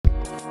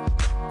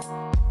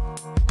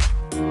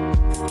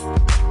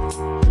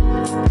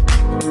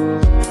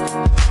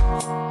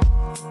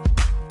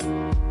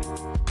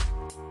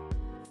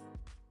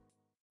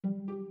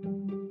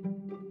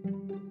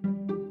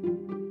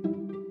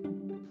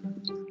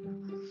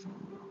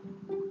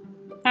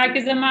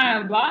Herkese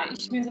merhaba.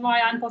 İşimiz var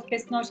yani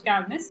podcast'ine hoş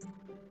geldiniz.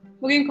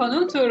 Bugün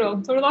konuğum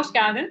Tuğrul. Tuğrul hoş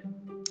geldin.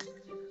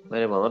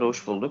 Merhabalar,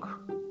 hoş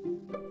bulduk.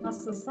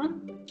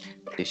 Nasılsın?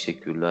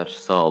 Teşekkürler,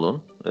 sağ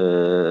olun.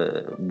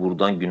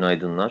 Buradan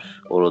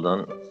günaydınlar.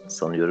 Oradan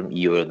sanıyorum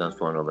iyi öğleden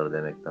sonraları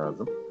demek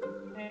lazım.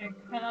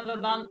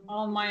 Kanada'dan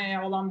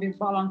Almanya'ya olan bir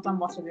bağlantıdan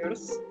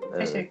bahsediyoruz.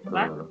 Evet,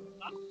 Teşekkürler. doğru.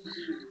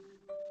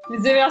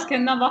 Bize biraz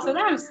kendinden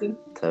bahseder misin?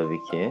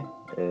 Tabii ki.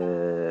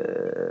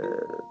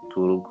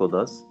 Tuğrul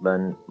Kodaz.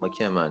 Ben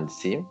makine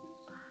mühendisiyim.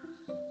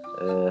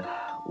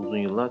 Uzun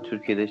yıllar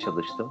Türkiye'de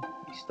çalıştım.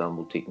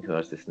 İstanbul'daki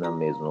Üniversitesi'nden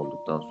mezun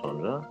olduktan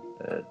sonra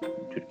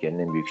Türkiye'nin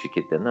en büyük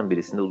şirketlerinden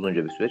birisinde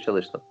uzunca bir süre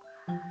çalıştım.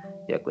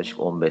 Yaklaşık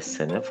 15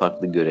 sene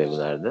farklı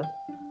görevlerde.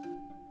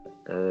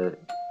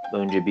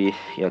 Önce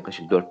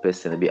yaklaşık 4-5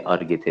 sene bir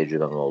Ar-Ge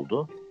tecrübem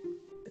oldu.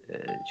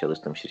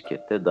 Çalıştığım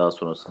şirkette. Daha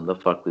sonrasında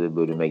farklı bir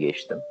bölüme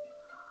geçtim.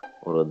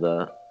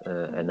 Orada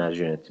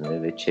enerji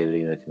yönetimi ve çevre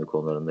yönetimi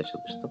konularında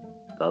çalıştım.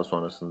 Daha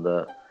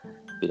sonrasında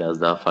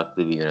biraz daha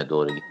farklı bir yöne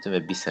doğru gittim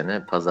ve bir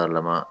sene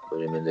pazarlama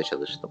bölümünde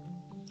çalıştım.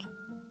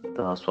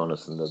 Daha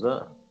sonrasında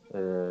da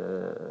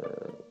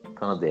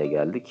Kanada'ya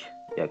geldik.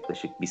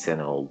 Yaklaşık bir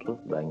sene oldu.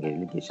 Ben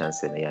geleli geçen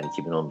sene yani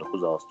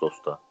 2019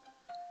 Ağustos'ta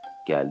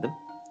geldim.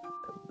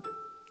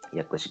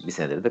 Yaklaşık bir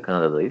senedir de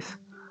Kanada'dayız.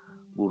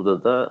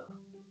 Burada da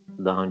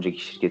daha önceki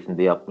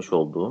şirketimde yapmış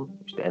olduğum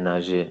işte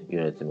enerji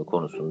yönetimi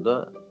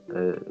konusunda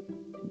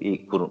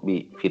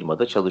bir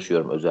firmada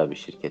çalışıyorum, özel bir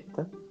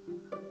şirkette.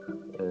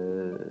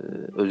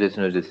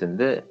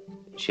 Özetinde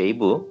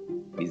bu.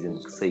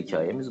 Bizim kısa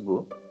hikayemiz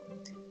bu.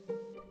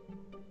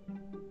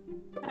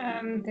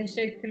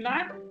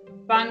 Teşekkürler.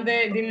 Ben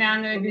de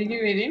dinleyenlere bilgi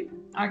vereyim.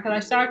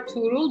 Arkadaşlar,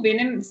 Tuğrul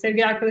benim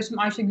sevgili arkadaşım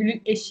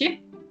Ayşegül'ün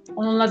eşi.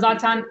 Onunla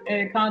zaten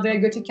Kanada'ya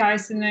göç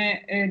hikayesini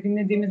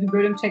dinlediğimiz bir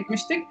bölüm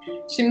çekmiştik.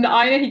 Şimdi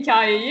aynı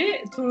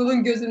hikayeyi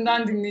Tuğrul'un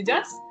gözünden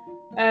dinleyeceğiz.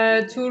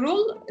 Tuğrul,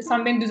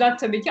 sen beni düzelt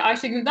tabii ki.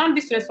 Ayşegül'den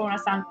bir süre sonra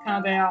sen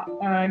Kanada'ya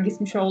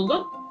gitmiş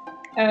oldun.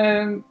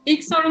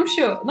 İlk sorum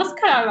şu, nasıl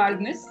karar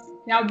verdiniz?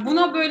 Ya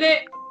buna böyle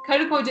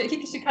karı koca iki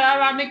kişi karar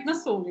vermek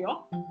nasıl oluyor?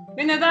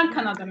 Ve neden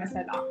Kanada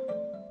mesela?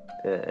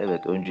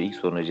 Evet, önce ilk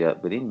soruna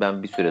cevap vereyim.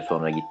 Ben bir süre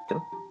sonra gittim.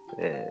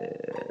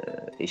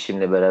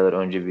 Eşimle beraber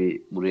önce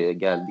buraya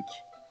geldik.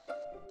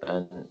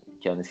 Ben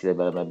kendisiyle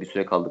beraber bir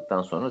süre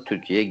kaldıktan sonra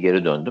Türkiye'ye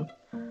geri döndüm.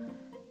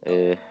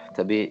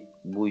 Tabii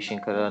bu işin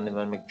kararını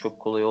vermek çok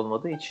kolay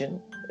olmadığı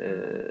için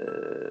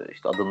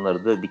işte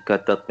adımları da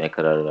dikkatli atmaya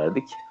karar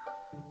verdik.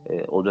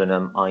 O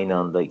dönem aynı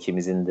anda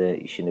ikimizin de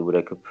işini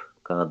bırakıp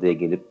Kanada'ya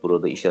gelip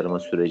burada iş arama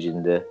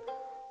sürecinde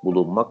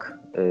bulunmak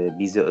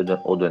bize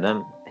o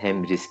dönem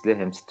hem riskli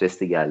hem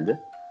stresli geldi.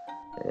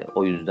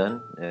 O yüzden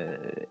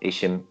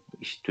eşim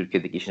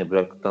Türkiye'deki işini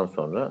bıraktıktan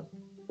sonra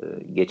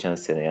geçen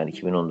sene yani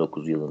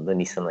 2019 yılında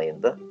Nisan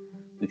ayında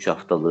 3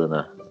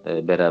 haftalığına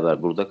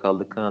beraber burada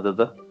kaldık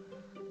Kanada'da.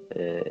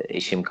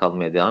 Eşim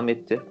kalmaya devam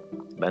etti.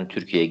 Ben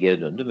Türkiye'ye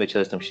geri döndüm ve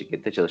çalıştığım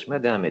şirkette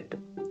çalışmaya devam ettim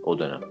o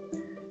dönem.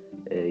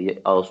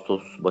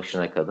 Ağustos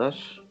başına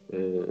kadar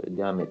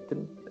devam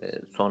ettim.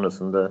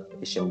 Sonrasında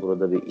eşim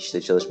burada bir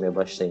işte çalışmaya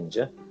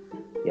başlayınca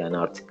yani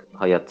artık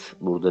hayat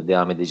burada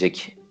devam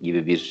edecek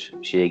gibi bir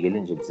şeye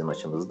gelince bizim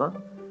açımızdan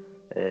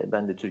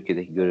ben de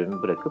Türkiye'deki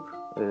görevimi bırakıp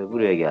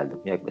buraya geldim.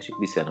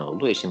 Yaklaşık bir sene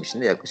oldu. Eşim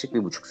için de yaklaşık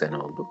 1,5 sene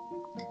oldu.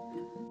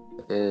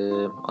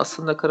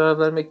 Aslında karar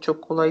vermek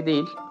çok kolay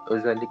değil.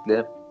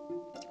 Özellikle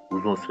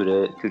uzun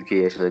süre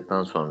Türkiye'ye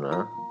yaşadıktan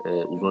sonra,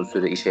 uzun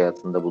süre iş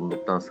hayatında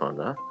bulunduktan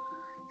sonra.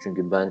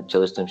 Çünkü ben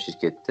çalıştığım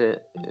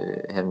şirkette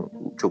hem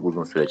çok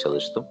uzun süre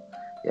çalıştım.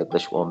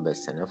 Yaklaşık 15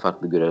 sene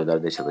farklı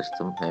görevlerde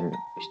çalıştım. Hem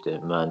işte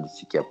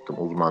mühendislik yaptım,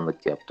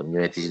 uzmanlık yaptım,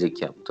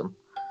 yöneticilik yaptım.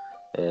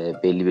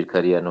 Belli bir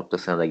kariyer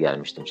noktasına da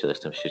gelmiştim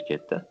çalıştığım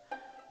şirkette.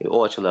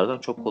 O açılardan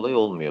çok kolay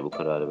olmuyor bu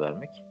kararı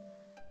vermek.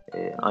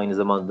 Aynı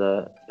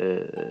zamanda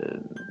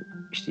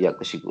işte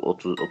yaklaşık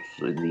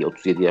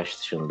 37 yaş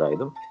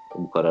dışındaydım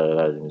bu kararı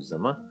verdiğimiz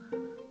zaman.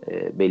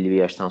 Belli bir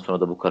yaştan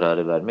sonra da bu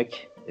kararı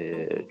vermek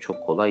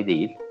çok kolay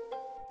değil.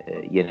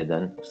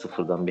 Yeniden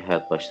sıfırdan bir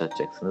hayat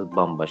başlatacaksınız.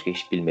 Bambaşka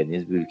hiç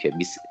bilmediğiniz bir ülke.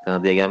 Biz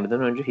Kanada'ya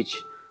gelmeden önce hiç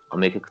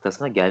Amerika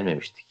kıtasına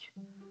gelmemiştik.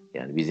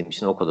 Yani bizim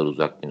için o kadar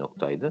uzak bir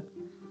noktaydı.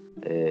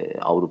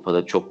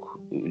 Avrupa'da çok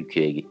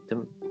ülkeye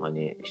gittim.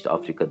 Hani işte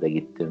Afrika'da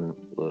gittim,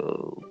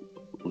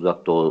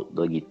 Uzak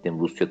Doğu'da gittim,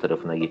 Rusya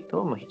tarafına gittim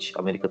ama hiç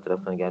Amerika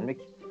tarafına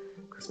gelmek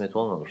kısmet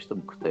olmamıştı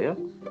bu kıtaya.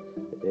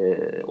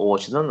 O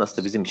açıdan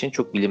aslında bizim için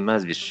çok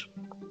bilinmez bir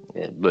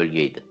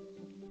bölgeydi.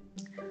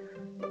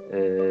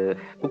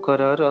 Bu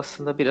kararı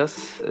aslında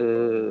biraz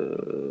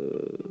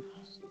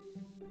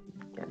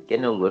yani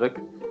genel olarak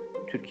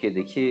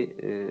Türkiye'deki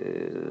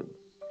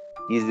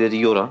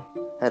bizleri yoran,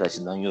 her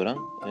açıdan yoran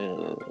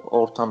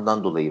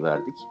ortamdan dolayı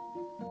verdik.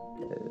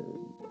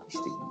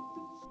 İşte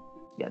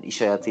yani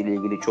iş hayatıyla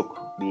ilgili çok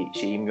bir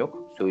şeyim yok,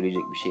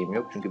 söyleyecek bir şeyim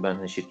yok. Çünkü ben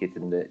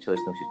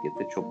çalıştığım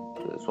şirkette çok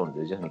son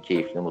derece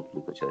keyifli,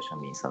 mutlulukla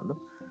çalışan bir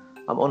insandım.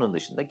 Ama onun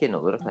dışında genel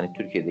olarak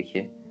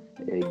Türkiye'deki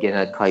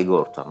genel kaygı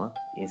ortamı,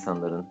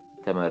 insanların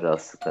temel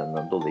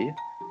rahatsızlıklarından dolayı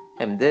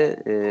hem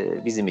de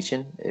bizim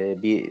için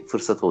bir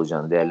fırsat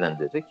olacağını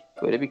değerlendirerek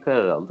böyle bir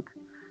karar aldık.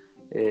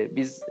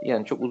 Biz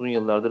yani çok uzun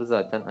yıllardır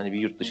zaten hani bir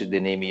yurt dışı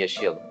deneyimi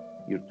yaşayalım,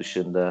 yurt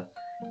dışında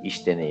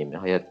iş deneyimi,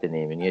 hayat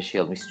deneyimini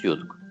yaşayalım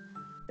istiyorduk.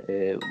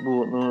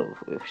 Bunu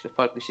işte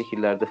farklı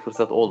şekillerde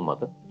fırsat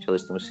olmadı.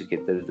 Çalıştığımız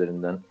şirketler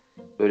üzerinden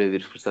böyle bir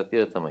fırsat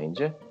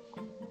yaratamayınca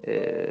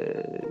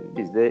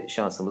biz de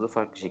şansımızı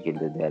farklı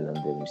şekilde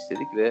değerlendirelim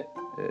istedik ve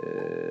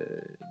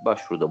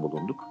başvuruda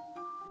bulunduk.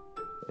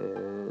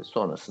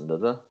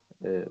 Sonrasında da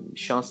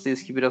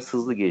şanslıyız ki biraz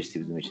hızlı geçti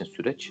bizim için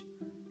süreç.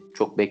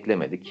 Çok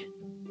beklemedik.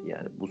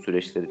 Yani bu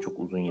süreçleri çok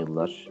uzun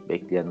yıllar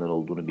bekleyenler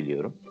olduğunu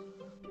biliyorum.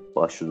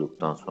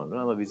 Başvurduktan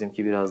sonra ama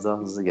bizimki biraz daha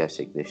hızlı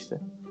gerçekleşti.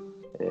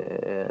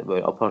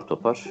 Böyle apar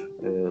topar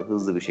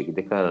hızlı bir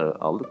şekilde karar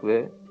aldık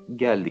ve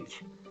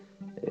geldik.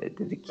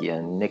 Dedik ki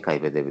yani ne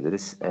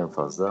kaybedebiliriz? En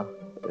fazla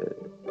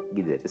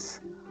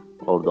gideriz.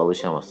 Orada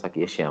alışamazsak,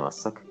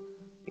 yaşayamazsak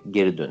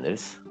geri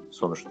döneriz.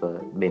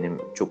 Sonuçta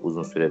benim çok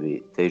uzun süre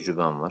bir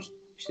tecrübem var.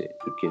 İşte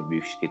Türkiye'nin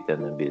büyük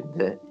şirketlerinden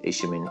birinde,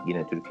 eşimin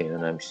yine Türkiye'nin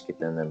önemli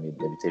şirketlerinden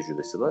birinde bir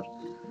tecrübesi var.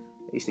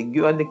 İşte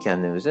güvendik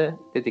kendimize.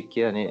 Dedik ki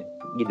yani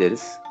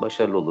gideriz,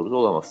 başarılı oluruz.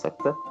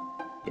 Olamazsak da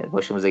yani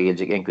başımıza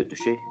gelecek en kötü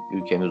şey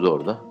ülkemiz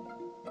orada.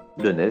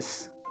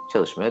 Döneriz,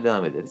 çalışmaya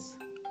devam ederiz.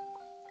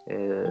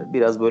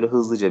 Biraz böyle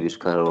hızlıca bir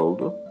karar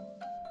oldu.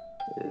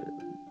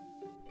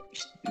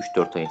 İşte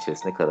 3-4 ay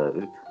içerisinde karar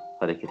verip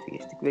harekete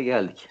geçtik ve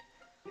geldik.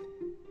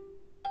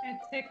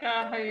 Evet,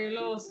 tekrar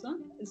hayırlı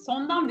olsun.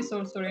 Sondan bir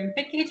soru sorayım.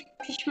 Peki hiç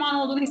pişman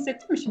olduğunu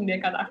hissettin mi şimdiye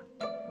kadar?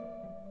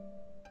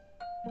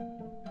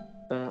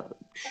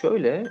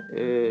 Şöyle,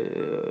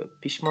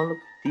 pişmanlık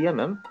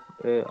diyemem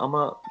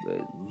ama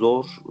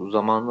zor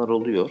zamanlar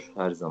oluyor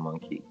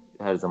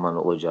her zaman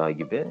olacağı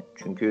gibi.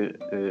 Çünkü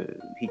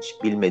hiç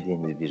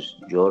bilmediğiniz bir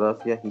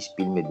coğrafya, hiç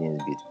bilmediğiniz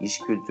bir iş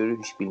kültürü,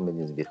 hiç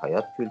bilmediğiniz bir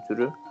hayat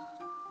kültürü.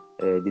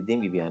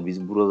 Dediğim gibi yani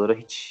biz buralara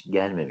hiç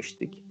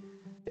gelmemiştik.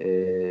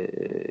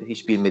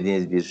 Hiç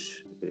bilmediğiniz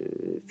bir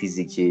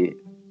fiziki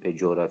ve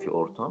coğrafi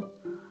ortam.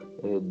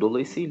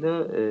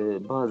 Dolayısıyla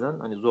bazen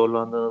hani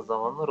zorlandığınız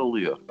zamanlar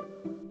oluyor.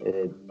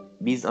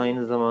 Biz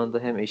aynı zamanda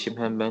hem eşim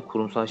hem ben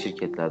kurumsal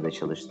şirketlerde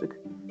çalıştık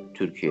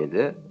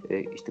Türkiye'de.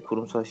 İşte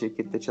kurumsal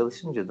şirkette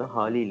çalışınca da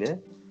haliyle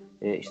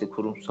işte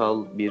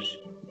kurumsal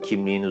bir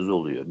kimliğiniz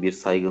oluyor, bir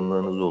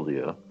saygınlığınız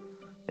oluyor.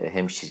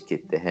 Hem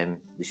şirkette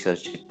hem dışarı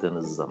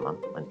çıktığınız zaman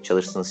hani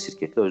çalıştığınız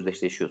şirketle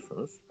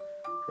özdeşleşiyorsunuz.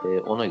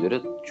 Ona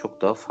göre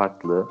çok daha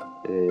farklı,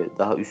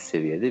 daha üst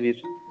seviyede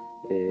bir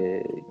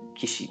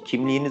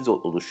kimliğiniz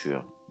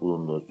oluşuyor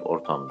bulunduğunuz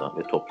ortamda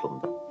ve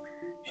toplumda.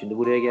 Şimdi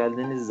buraya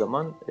geldiğiniz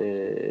zaman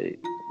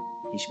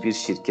hiçbir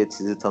şirket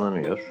sizi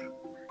tanımıyor.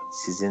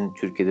 Sizin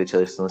Türkiye'de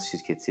çalıştığınız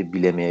şirketi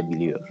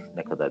bilemeyebiliyor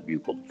ne kadar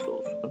büyük olursa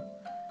olsun.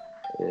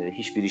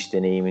 Hiçbir iş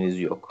deneyiminiz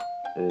yok.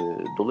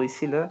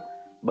 Dolayısıyla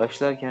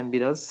başlarken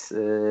biraz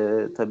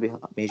tabii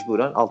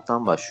mecburen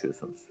alttan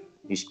başlıyorsunuz.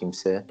 Hiç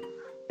kimse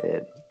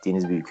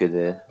gittiğiniz bir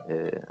ülkede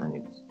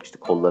hani işte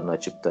kollarını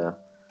açıp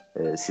da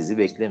sizi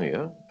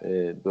beklemiyor.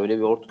 Böyle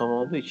bir ortam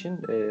olduğu için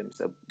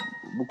mesela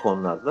bu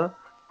konularda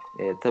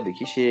tabii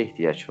ki şeye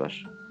ihtiyaç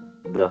var.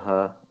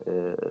 Daha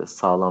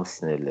sağlam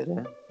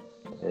sinirlere,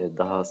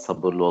 daha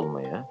sabırlı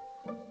olmaya,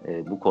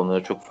 bu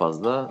konulara çok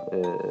fazla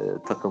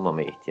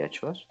takılmamaya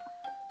ihtiyaç var.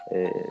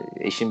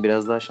 Eşim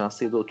biraz daha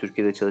şanslıydı. O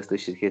Türkiye'de çalıştığı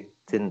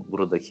şirketin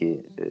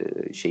buradaki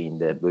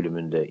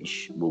bölümünde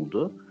iş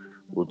buldu.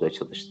 Burada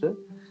çalıştı.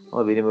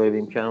 Ama benim öyle bir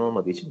imkanım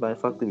olmadığı için ben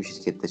farklı bir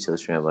şirkette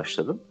çalışmaya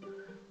başladım.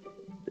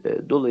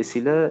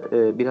 Dolayısıyla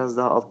biraz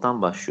daha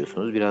alttan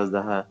başlıyorsunuz. Biraz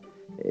daha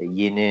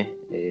yeni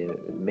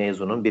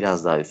mezunun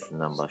biraz daha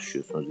üstünden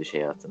başlıyorsunuz iş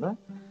hayatına.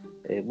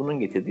 Bunun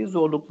getirdiği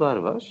zorluklar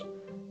var.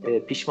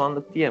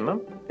 Pişmanlık diyemem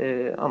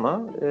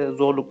ama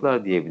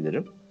zorluklar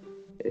diyebilirim.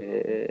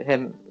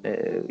 Hem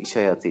iş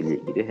hayatı ile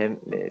ilgili hem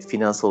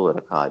finansal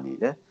olarak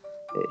haliyle.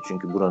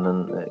 Çünkü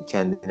buranın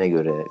kendine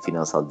göre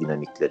finansal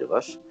dinamikleri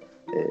var.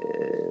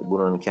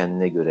 Buranın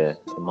kendine göre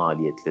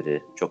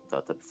maliyetleri çok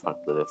daha tabii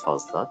farklı ve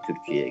fazla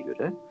Türkiye'ye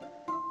göre.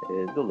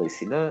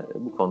 Dolayısıyla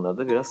bu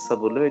konularda biraz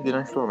sabırlı ve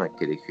dirençli olmak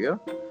gerekiyor.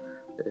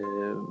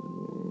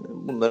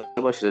 Bunları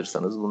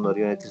başarırsanız, bunları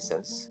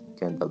yönetirseniz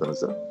kendi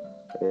adınıza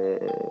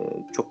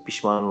çok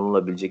pişman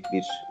olabilecek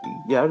bir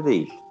yer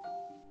değil.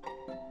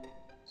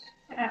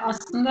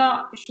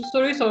 Aslında şu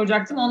soruyu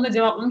soracaktım, onu da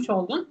cevaplamış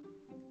oldun.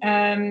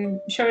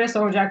 Şöyle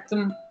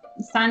soracaktım.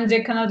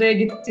 Sence Kanada'ya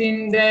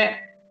gittiğinde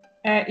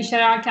iş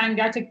ararken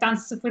gerçekten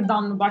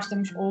sıfırdan mı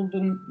başlamış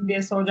oldun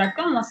diye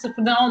soracaktım ama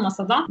sıfırdan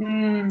olmasa da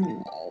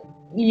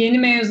yeni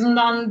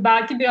mezundan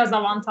belki biraz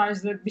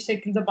avantajlı bir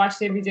şekilde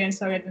başlayabileceğini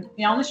söyledin.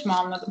 Yanlış mı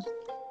anladım?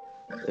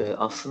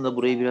 Aslında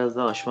burayı biraz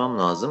daha aşmam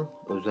lazım.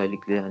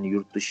 Özellikle hani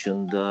yurt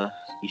dışında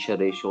iş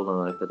arayışı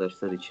olan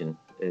arkadaşlar için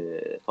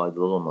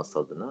faydalı olması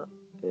adına.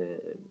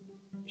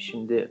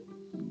 Şimdi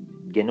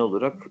genel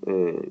olarak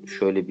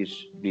şöyle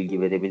bir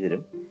bilgi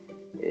verebilirim.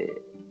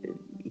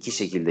 İki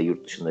şekilde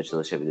yurt dışında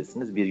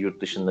çalışabilirsiniz. Bir,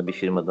 yurt dışında bir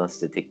firmadan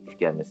size teklif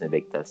gelmesini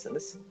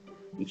beklersiniz.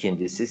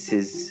 İkincisi,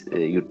 siz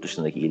yurt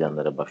dışındaki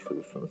ilanlara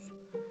başvurursunuz.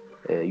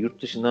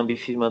 Yurt dışından bir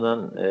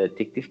firmadan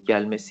teklif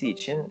gelmesi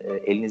için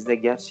elinizde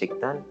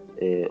gerçekten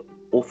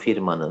o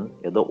firmanın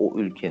ya da o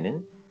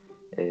ülkenin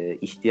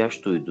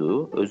ihtiyaç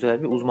duyduğu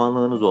özel bir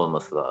uzmanlığınız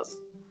olması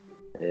lazım.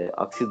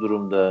 Aksi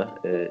durumda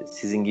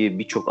sizin gibi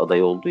birçok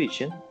aday olduğu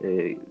için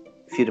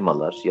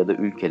firmalar ya da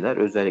ülkeler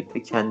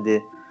özellikle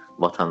kendi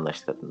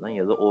vatandaşlarından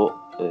ya da o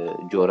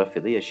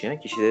coğrafyada yaşayan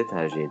kişileri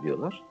tercih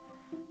ediyorlar.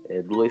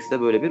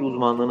 Dolayısıyla böyle bir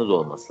uzmanlığınız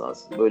olması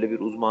lazım. Böyle bir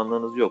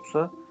uzmanlığınız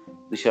yoksa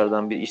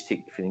dışarıdan bir iş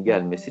teklifinin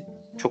gelmesi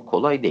çok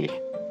kolay değil.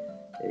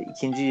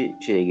 İkinci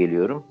şeye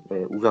geliyorum.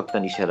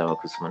 Uzaktan iş arama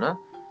kısmına.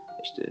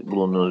 İşte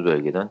bulunduğunuz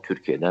bölgeden,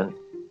 Türkiye'den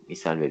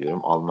misal veriyorum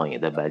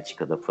Almanya'da,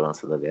 Belçika'da,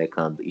 Fransa'da veya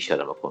Kanada'da iş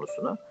arama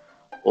konusuna.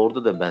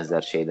 Orada da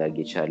benzer şeyler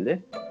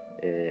geçerli.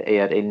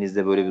 Eğer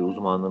elinizde böyle bir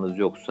uzmanlığınız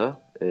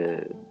yoksa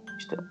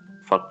işte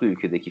farklı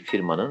ülkedeki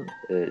firmanın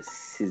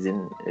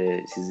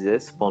size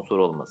sponsor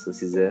olması,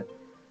 size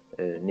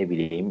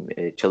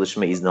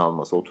çalışma izni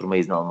alması, oturma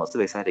izni alması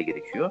vesaire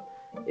gerekiyor.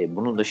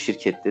 Bunun da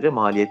şirketleri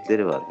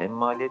maliyetleri var. Hem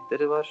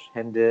maliyetleri var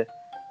hem de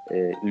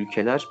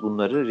ülkeler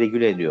bunları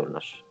regüle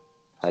ediyorlar.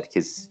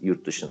 Herkes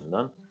yurt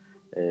dışından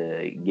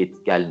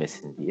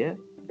gelmesin diye.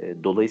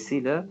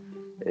 Dolayısıyla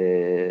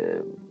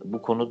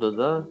bu konuda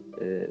da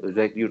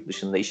özellikle yurt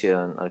dışında iş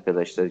arayan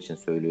arkadaşlar için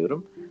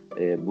söylüyorum.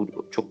 Bu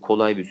çok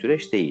kolay bir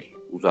süreç değil.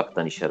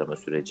 Uzaktan iş arama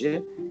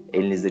süreci.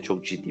 Elinizde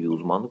çok ciddi bir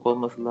uzmanlık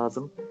olması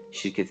lazım.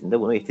 Şirketin de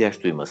buna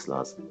ihtiyaç duyması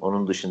lazım.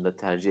 Onun dışında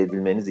tercih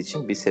edilmeniz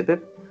için bir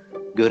sebep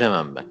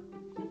göremem ben.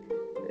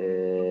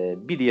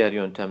 Bir diğer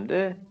yöntem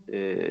de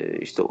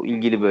işte o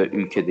ilgili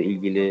ülkede,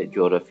 ilgili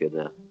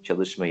coğrafyada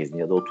çalışma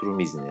izni ya da oturum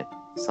izni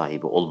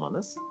sahibi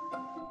olmanız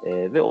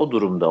ve o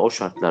durumda, o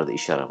şartlarda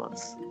iş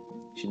aramanız.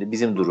 Şimdi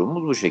bizim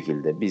durumumuz bu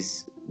şekilde.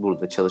 Biz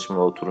burada çalışma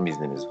ve oturum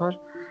iznimiz var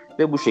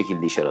ve bu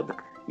şekilde iş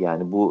aradık.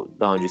 Yani bu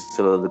daha önce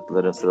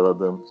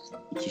sıraladığım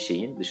iki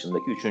şeyin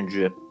dışındaki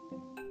üçüncü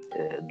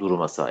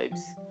duruma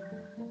sahibiz.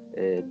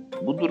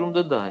 Bu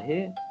durumda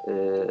dahi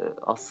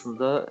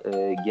aslında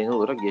genel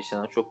olarak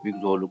yaşanan çok büyük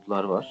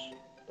zorluklar var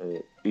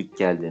ilk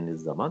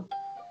geldiğiniz zaman.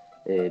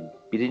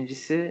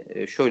 Birincisi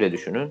şöyle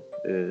düşünün,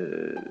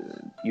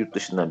 yurt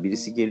dışından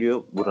birisi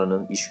geliyor,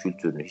 buranın iş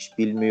kültürünü hiç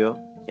bilmiyor.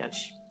 Yani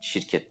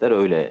şirketler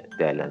öyle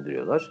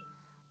değerlendiriyorlar.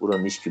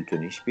 Buranın iş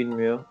kültürünü hiç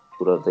bilmiyor,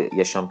 burada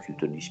yaşam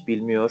kültürünü hiç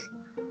bilmiyor.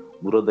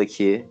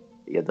 Buradaki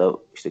ya da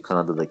işte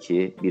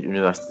Kanada'daki bir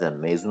üniversiteden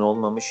mezun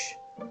olmamış,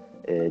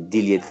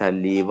 dil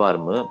yeterliliği var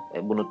mı?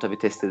 Bunu tabii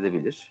test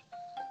edebilir.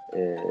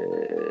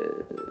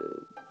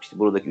 İşte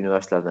buradaki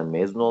üniversitelerden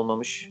mezun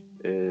olmamış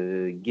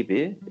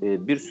gibi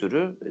bir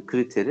sürü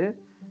kriteri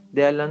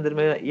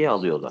değerlendirmeye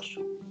alıyorlar.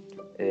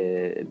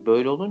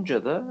 Böyle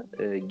olunca da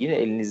yine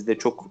elinizde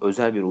çok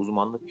özel bir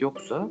uzmanlık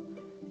yoksa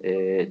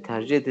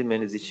tercih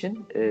edilmeniz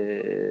için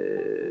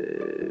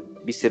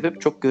bir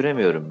sebep çok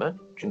göremiyorum ben.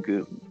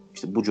 Çünkü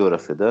işte bu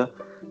coğrafyada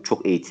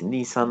çok eğitimli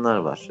insanlar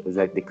var.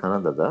 Özellikle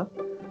Kanada'da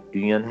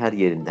dünyanın her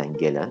yerinden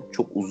gelen,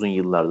 çok uzun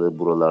yıllardır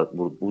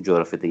bu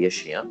coğrafyada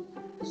yaşayan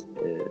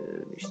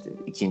işte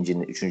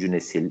üçüncü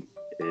nesil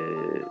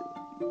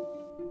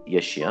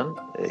yaşayan,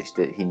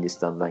 işte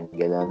Hindistan'dan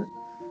gelen,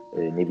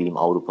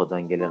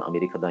 Avrupa'dan gelen,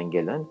 Amerika'dan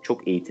gelen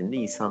çok eğitimli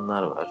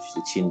insanlar var. İşte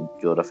Çin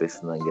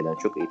coğrafyasından gelen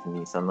çok eğitimli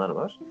insanlar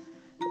var.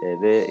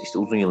 Ve işte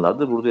uzun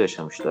yıllardır burada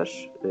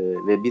yaşamışlar.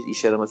 Ve bir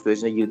iş arama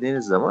sürecine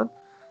girdiğiniz zaman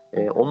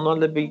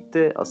onlarla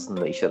birlikte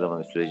aslında iş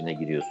arama sürecine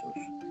giriyorsunuz.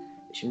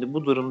 Şimdi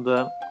bu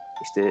durumda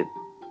işte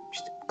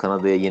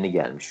Kanada'ya yeni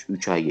gelmiş,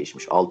 3 ay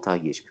geçmiş, 6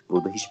 ay geçmiş.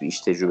 Burada hiçbir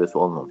iş tecrübesi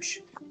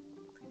olmamış.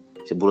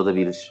 İşte burada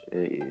bir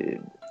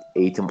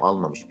eğitim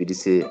almamış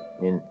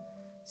birisinin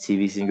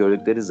CV'sini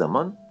gördükleri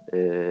zaman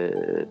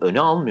öne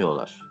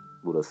almıyorlar.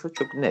 Burası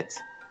çok net.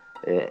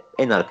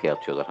 En arkaya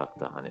atıyorlar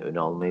hatta. Hani öne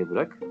almayı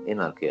bırak, en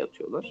arkaya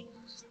atıyorlar.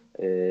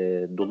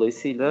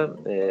 Dolayısıyla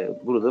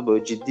burada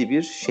böyle ciddi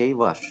bir şey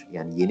var.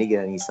 Yani yeni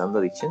gelen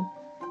insanlar için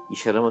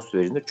iş arama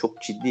sürecinde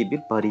çok ciddi bir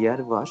bariyer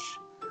var.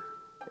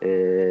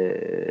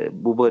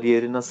 Bu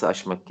bariyeri nasıl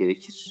aşmak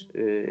gerekir?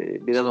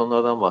 Biraz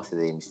onlardan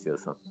bahsedeyim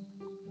istiyorsan.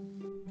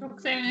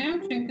 Çok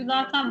sevinirim çünkü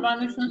zaten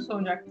ben de şunu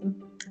soracaktım.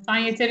 Sen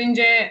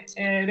yeterince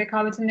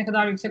rekabetin ne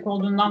kadar yüksek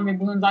olduğundan ve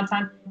bunun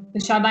zaten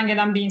dışarıdan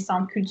gelen bir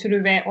insan,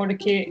 kültürü ve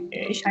oradaki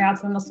iş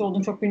hayatının nasıl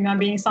olduğunu çok bilmeyen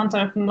bir insan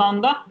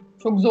tarafından da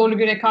çok zorlu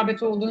bir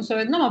rekabet olduğunu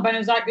söyledin ama ben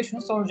özellikle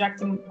şunu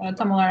soracaktım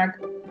tam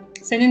olarak.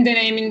 Senin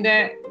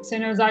deneyiminde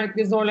seni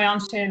özellikle zorlayan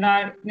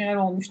şeyler neler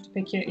olmuştu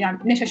peki? Yani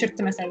ne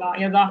şaşırttı mesela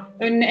ya da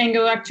önüne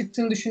engel olarak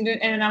çıktığını düşündüğün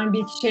en önemli bir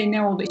iki şey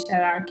ne oldu iş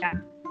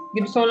ararken?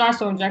 Gibi sorular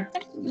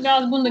soracaktım.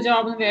 Biraz bunun da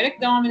cevabını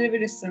vererek devam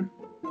edebilirsin.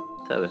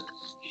 Tabii.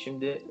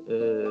 Şimdi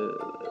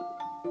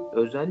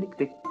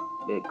özellikle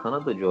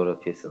Kanada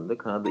coğrafyasında,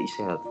 Kanada iş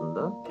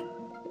hayatında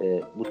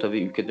bu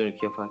tabii ülkeden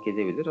ülkeye fark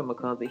edebilir ama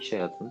Kanada iş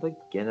hayatında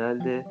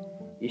genelde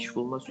iş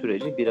bulma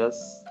süreci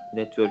biraz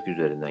network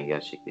üzerinden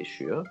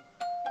gerçekleşiyor.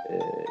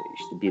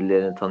 İşte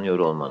birilerini tanıyor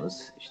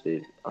olmanız,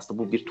 işte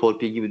aslında bu bir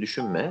torpil gibi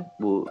düşünme,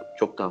 bu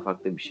çok daha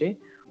farklı bir şey.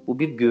 Bu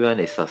bir güven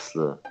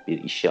esaslı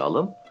bir işe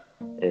alım.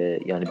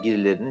 Yani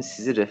birilerinin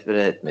sizi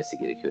refere etmesi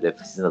gerekiyor.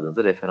 Sizin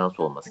adınıza referans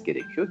olması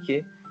gerekiyor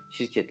ki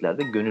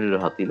şirketlerde gönül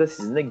rahatıyla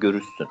sizinle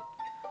görüşsün.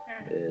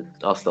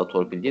 Asla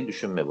torpil diye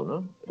düşünme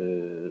bunu.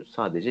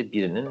 Sadece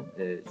birinin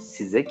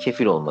size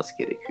kefil olması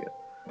gerekiyor.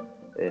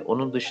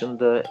 Onun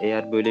dışında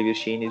eğer böyle bir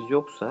şeyiniz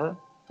yoksa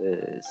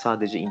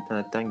sadece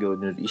internetten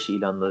gördüğünüz iş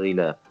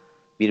ilanlarıyla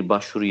bir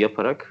başvuru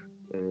yaparak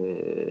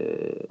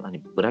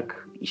hani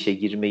bırak işe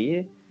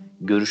girmeyi,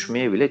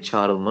 görüşmeye bile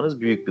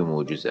çağrılmanız büyük bir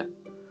mucize.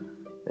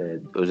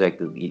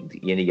 Özellikle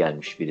yeni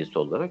gelmiş birisi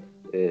olarak.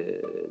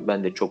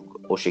 Ben de çok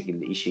o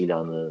şekilde iş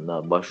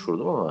ilanına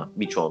başvurdum ama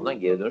birçoğundan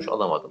geri dönüş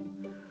alamadım.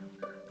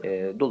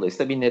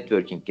 Dolayısıyla bir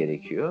networking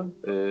gerekiyor.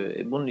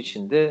 Bunun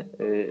için de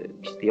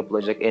işte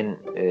yapılacak en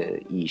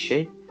iyi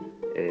şey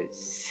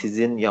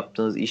sizin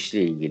yaptığınız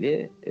işle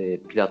ilgili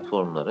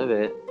platformlara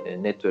ve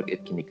network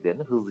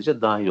etkinliklerine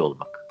hızlıca dahil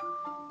olmak.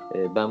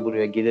 Ben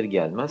buraya gelir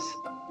gelmez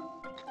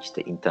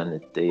işte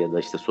internette ya da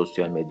işte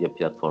sosyal medya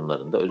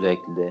platformlarında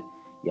özellikle de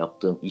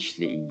yaptığım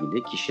işle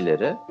ilgili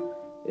kişilere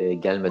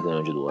gelmeden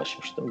önce de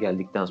ulaşmıştım.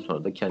 Geldikten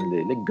sonra da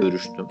kendileriyle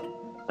görüştüm.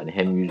 Hani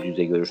hem yüz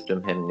yüze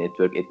görüştüm hem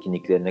network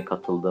etkinliklerine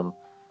katıldım.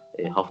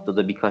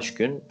 Haftada birkaç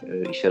gün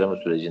iş arama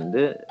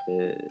sürecinde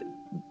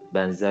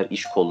benzer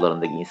iş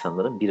kollarındaki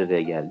insanların bir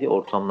araya geldiği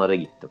ortamlara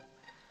gittim.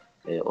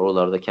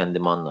 Oralarda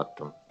kendimi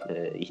anlattım.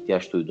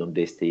 İhtiyaç duyduğum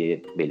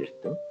desteği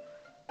belirttim.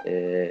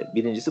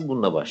 Birincisi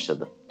bununla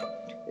başladı.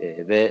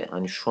 Ve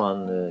hani şu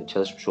an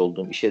çalışmış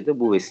olduğum işe de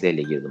bu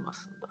vesileyle girdim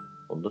aslında.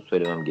 Onu da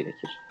söylemem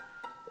gerekir.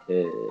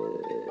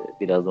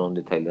 Birazdan onun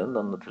detaylarını da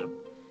anlatırım.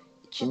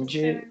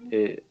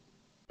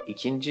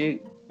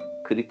 İkinci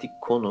kritik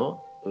konu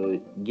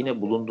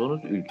yine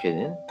bulunduğunuz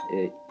ülkenin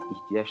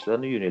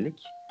ihtiyaçlarına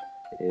yönelik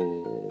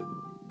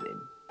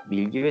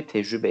bilgi ve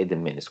tecrübe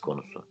edinmeniz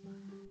konusu.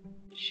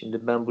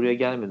 Şimdi ben buraya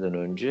gelmeden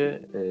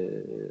önce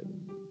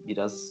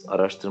biraz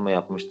araştırma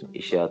yapmıştım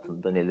iş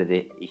hayatında nelere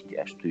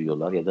ihtiyaç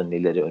duyuyorlar ya da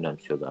neleri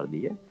önemsiyorlar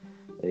diye.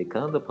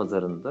 Kanada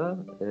pazarında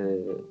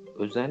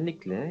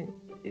özellikle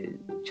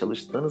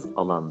çalıştığınız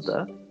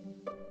alanda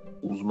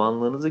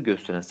uzmanlığınızı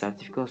gösteren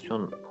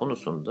sertifikasyon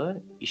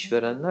konusunda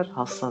işverenler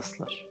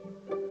hassaslar.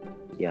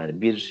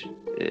 Yani bir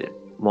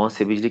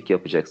muhasebecilik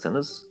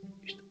yapacaksanız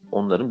işte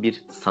onların bir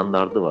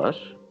standardı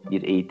var,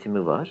 bir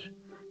eğitimi var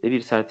ve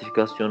bir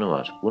sertifikasyonu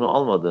var. Bunu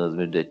almadığınız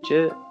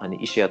müddetçe hani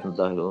iş hayatına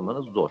dahil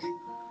olmanız zor.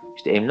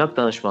 İşte emlak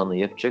danışmanlığı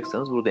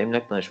yapacaksanız burada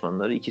emlak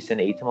danışmanları 2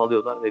 sene eğitim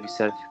alıyorlar ve bir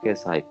sertifikaya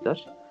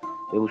sahipler.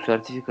 Ve bu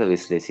sertifika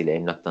vesilesiyle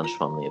emlak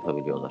danışmanlığı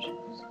yapabiliyorlar.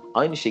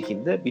 Aynı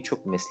şekilde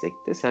birçok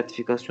meslekte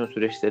sertifikasyon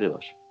süreçleri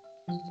var.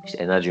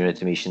 İşte enerji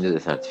yönetimi işinde de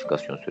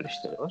sertifikasyon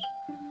süreçleri var.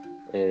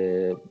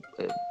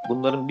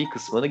 Bunların bir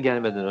kısmını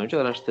gelmeden önce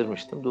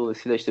araştırmıştım.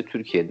 Dolayısıyla işte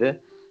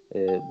Türkiye'de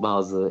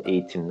bazı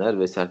eğitimler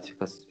ve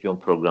sertifikasyon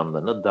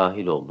programlarına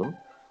dahil oldum.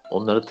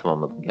 Onları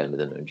tamamladım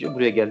gelmeden önce.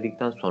 Buraya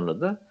geldikten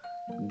sonra da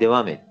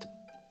devam ettim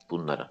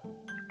bunlara.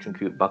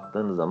 Çünkü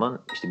baktığınız zaman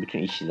işte bütün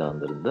iş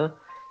ilanlarında,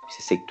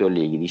 işte sektörle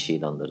ilgili iş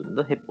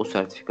ilanlarında hep o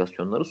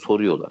sertifikasyonları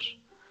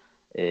soruyorlar.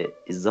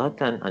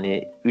 Zaten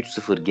hani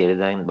 3-0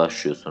 geriden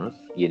başlıyorsunuz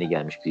yeni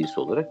gelmiş birisi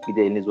olarak. Bir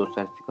de elinizde o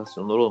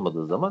sertifikasyonlar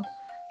olmadığı zaman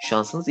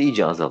şansınız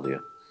iyice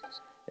azalıyor.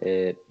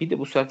 Bir de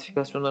bu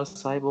sertifikasyonlara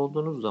sahip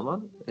olduğunuz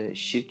zaman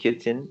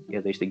şirketin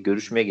ya da işte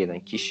görüşmeye gelen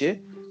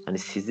kişi hani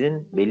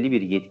sizin belli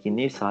bir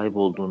yetkinliğe sahip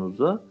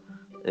olduğunuzu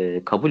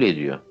kabul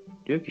ediyor.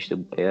 Diyor ki işte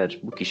eğer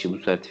bu kişi bu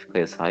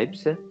sertifikaya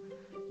sahipse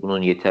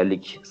bunun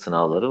yeterlik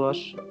sınavları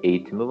var,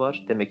 eğitimi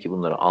var. Demek ki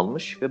bunları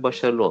almış ve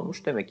başarılı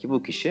olmuş. Demek ki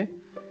bu kişi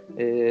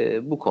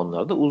bu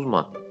konularda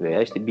uzman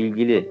veya işte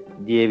bilgili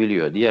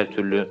diyebiliyor. Diğer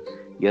türlü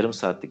yarım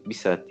saatlik, bir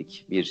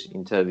saatlik bir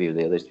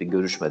interview'de ya da işte bir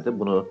görüşmede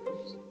bunu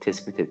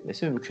tespit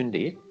etmesi mümkün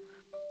değil.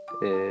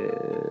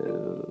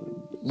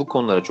 Bu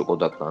konulara çok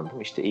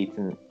odaklandım. İşte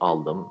eğitim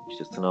aldım,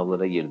 işte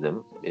sınavlara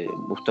girdim.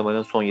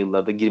 Muhtemelen son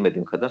yıllarda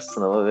girmediğim kadar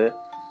sınava ve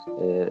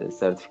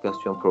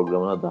sertifikasyon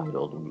programına dahil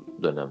oldum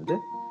dönemde.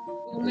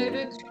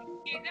 Bunları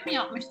Türkiye'de mi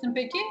yapmıştın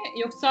peki?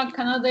 Yoksa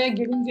Kanada'ya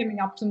gelince mi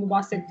yaptın bu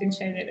bahsettiğin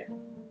şeyleri?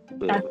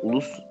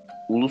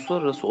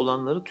 Uluslararası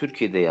olanları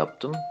Türkiye'de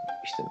yaptım.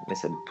 İşte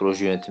mesela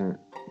proje yönetim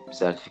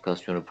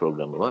sertifikasyonu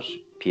programı var.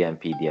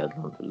 PMP diye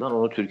adlandırılan.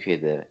 Onu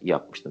Türkiye'de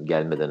yapmıştım.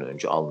 Gelmeden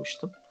önce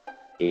almıştım.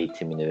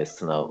 Eğitimini ve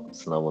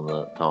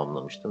sınavını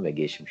tamamlamıştım ve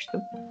geçmiştim.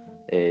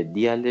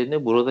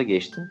 Diğerlerine burada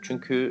geçtim.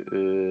 Çünkü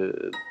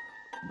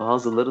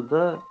bazıları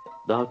da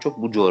daha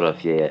çok bu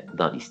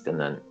coğrafyadan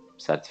istenen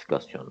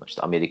sertifikasyonlar.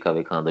 İşte Amerika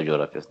ve Kanada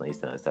coğrafyasından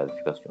istenen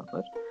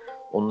sertifikasyonlar.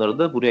 Onları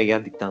da buraya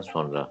geldikten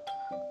sonra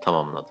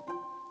tamamladım.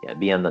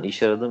 Yani bir yandan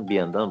iş aradım, bir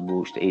yandan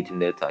bu işte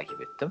eğitimleri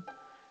takip ettim.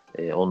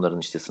 Onların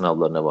işte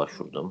sınavlarına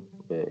başvurdum.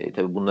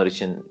 Tabii bunlar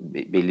için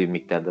belli bir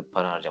miktarda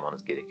para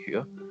harcamanız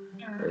gerekiyor.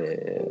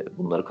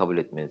 Bunları kabul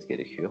etmeniz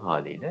gerekiyor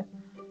haliyle.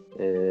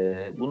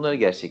 Bunları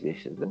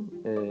gerçekleştirdim.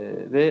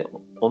 Ve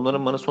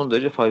onların bana son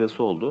derece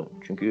faydası oldu.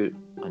 Çünkü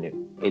hani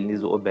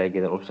elinizde o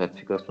belgeler, o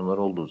sertifikasyonlar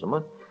olduğu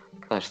zaman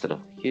karşı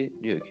taraftaki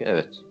diyor ki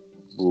evet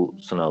bu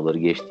sınavları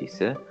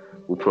geçtiyse,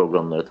 bu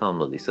programları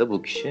tamamladıysa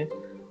bu kişi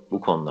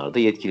bu konularda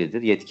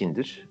yetkilidir,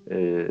 yetkindir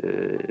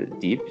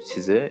deyip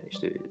size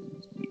işte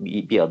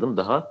bir adım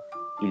daha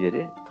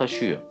ileri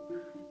taşıyor.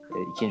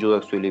 İkinci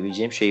olarak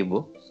söyleyebileceğim şey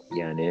bu.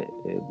 Yani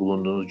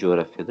bulunduğunuz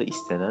coğrafyada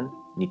istenen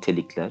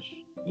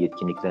nitelikler,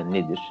 yetkinlikler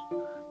nedir?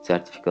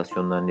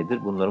 Sertifikasyonlar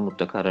nedir? Bunları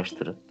mutlaka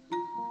araştırın.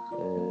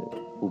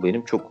 Bu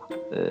benim çok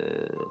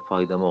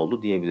faydama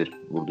oldu diyebilirim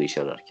burada iş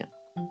ararken.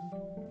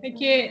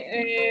 Peki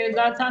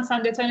zaten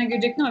sen detayına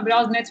girecektin ama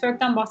biraz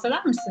network'ten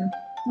bahseder misin?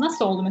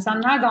 Nasıl oldu mesela?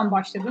 Nereden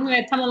başladın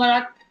ve tam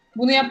olarak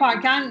bunu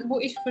yaparken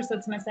bu iş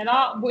fırsatı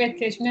mesela bu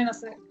etkileşimde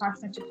nasıl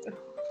karşına çıktı?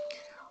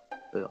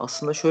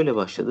 Aslında şöyle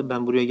başladı.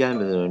 Ben buraya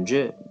gelmeden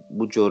önce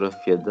bu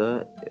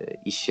coğrafyada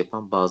iş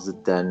yapan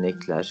bazı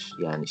dernekler,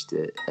 yani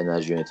işte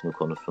enerji yönetimi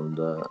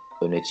konusunda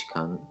öne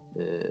çıkan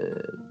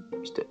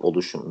işte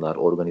oluşumlar,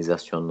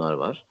 organizasyonlar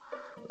var.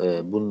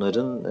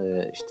 Bunların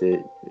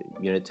işte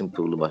yönetim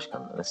kurulu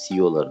başkanlarına,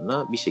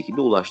 CEO'larına bir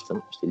şekilde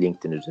ulaştım. İşte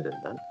LinkedIn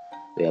üzerinden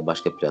veya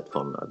başka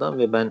platformlardan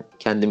ve ben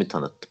kendimi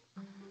tanıttım.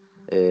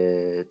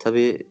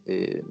 Tabii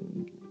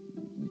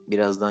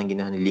birazdan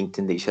yine hani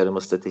LinkedIn'de iş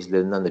arama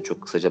stratejilerinden de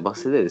çok kısaca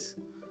bahsederiz.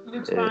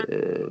 Lütfen.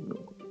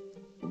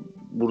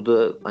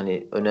 Burada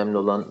hani önemli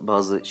olan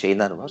bazı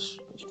şeyler var.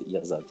 İşte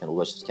yazarken,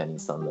 ulaşırken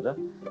insanlara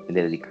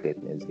nelere dikkat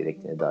etmeniz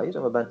gerektiğine dair.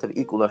 Ama ben tabii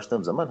ilk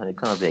ulaştığım zaman hani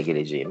Kanada'ya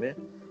geleceğimi,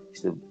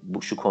 işte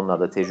şu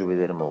konularda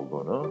tecrübelerim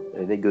olduğunu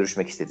ve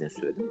görüşmek istediğini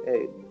söyledim.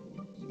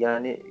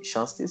 Yani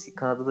şanslıyız ki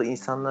Kanada'da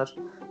insanlar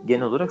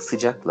genel olarak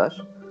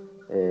sıcaklar.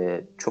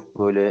 Çok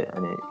böyle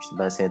hani işte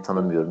ben seni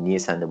tanımıyorum, niye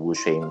seninle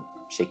buluşayım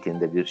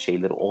şeklinde bir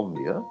şeyler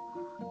olmuyor.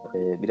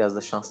 Biraz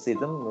da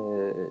şanslıydım.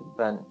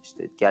 Ben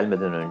işte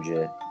gelmeden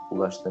önce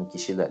ulaştığım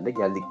kişilerle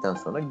geldikten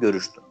sonra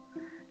görüştüm.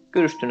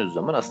 Görüştüğünüz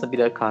zaman aslında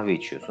birer kahve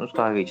içiyorsunuz.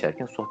 Kahve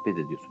içerken sohbet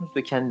ediyorsunuz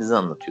ve kendinizi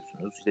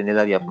anlatıyorsunuz. İşte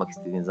neler yapmak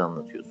istediğinizi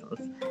anlatıyorsunuz.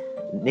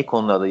 Ne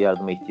konularda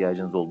yardıma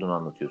ihtiyacınız olduğunu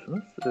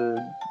anlatıyorsunuz.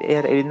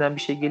 Eğer elinden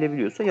bir şey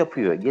gelebiliyorsa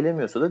yapıyor.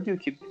 Gelemiyorsa da diyor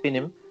ki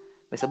benim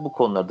mesela bu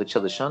konularda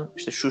çalışan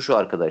işte şu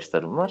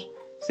arkadaşlarım var.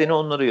 Seni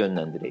onlara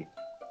yönlendireyim.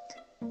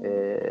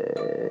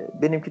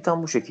 Benimki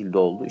tam bu şekilde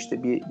oldu.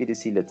 İşte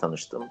birisiyle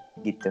tanıştım.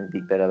 Gittim,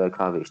 beraber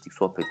kahve içtik,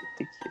 sohbet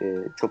ettik.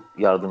 Çok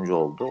yardımcı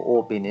oldu.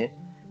 O beni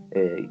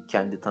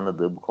kendi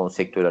tanıdığı bu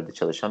sektörlerde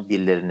çalışan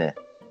birilerine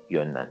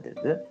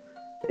yönlendirdi.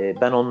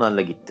 Ben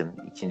onlarla gittim.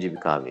 İkinci bir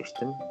kahve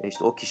içtim.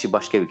 İşte o kişi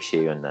başka bir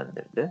kişiye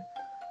yönlendirdi.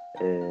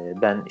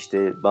 Ben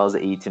işte bazı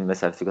eğitim ve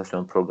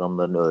sertifikasyon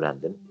programlarını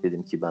öğrendim.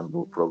 Dedim ki ben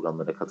bu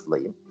programlara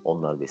katılayım.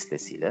 Onlar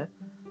vesilesiyle.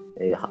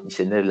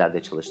 İşte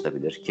nerelerde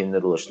çalışılabilir,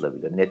 kimlere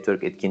ulaşılabilir,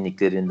 network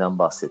etkinliklerinden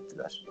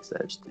bahsettiler.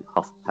 Mesela işte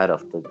her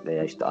hafta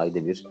veya işte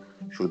ayda bir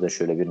şurada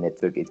şöyle bir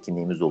network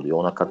etkinliğimiz oluyor,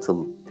 ona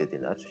katıl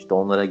dediler. İşte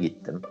onlara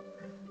gittim.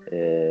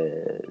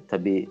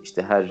 Tabii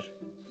işte her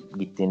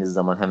gittiğiniz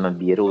zaman hemen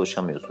bir yere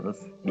ulaşamıyorsunuz.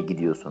 Bir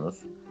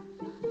gidiyorsunuz,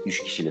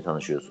 3 kişiyle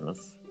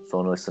tanışıyorsunuz.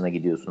 Sonrasına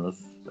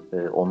gidiyorsunuz,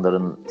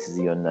 onların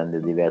sizi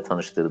yönlendirdiği veya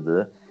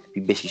tanıştırdığı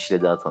bir 5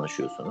 kişiyle daha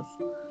tanışıyorsunuz.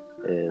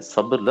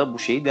 Sabırla bu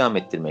şeyi devam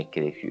ettirmek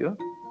gerekiyor.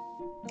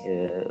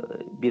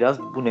 Biraz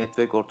bu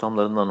network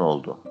ortamlarından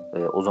oldu.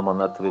 O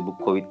zamanlar tabii bu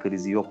Covid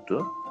krizi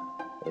yoktu.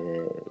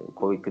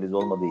 Covid krizi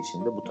olmadığı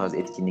için de bu tarz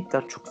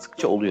etkinlikler çok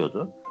sıkça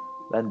oluyordu.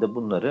 Ben de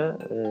bunları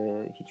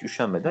hiç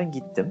üşenmeden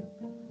gittim.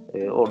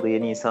 Orada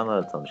yeni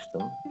insanlarla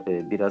tanıştım.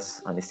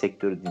 Biraz hani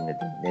sektörü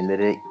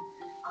dinledim.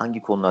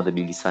 Hangi konularda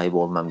bilgi sahibi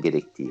olmam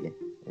gerektiği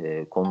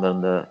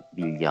konularında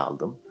bilgi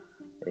aldım.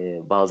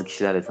 Bazı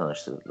kişilerle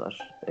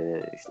tanıştırdılar.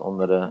 İşte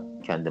onlara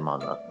kendimi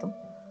anlattım.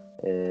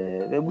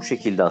 Ve bu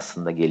şekilde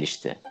aslında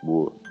gelişti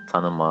bu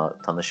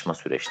tanışma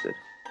süreçleri.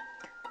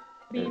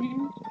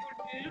 Benim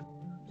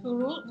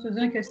Tuğrul,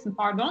 sözünü kestim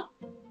pardon.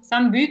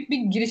 Sen büyük bir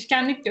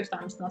girişkenlik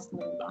göstermişsin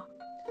aslında burada.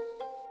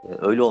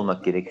 Öyle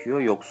olmak gerekiyor.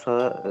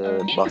 Yoksa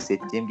Değil mi?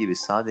 bahsettiğim gibi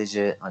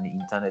sadece hani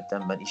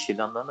internetten ben iş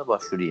ilanlarına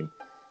başvurayım.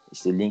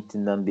 İşte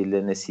LinkedIn'den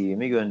birilerine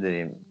CV'mi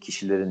göndereyim.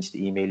 Kişilerin işte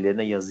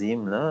e-maillerine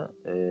yazayımla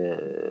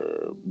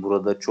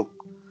burada çok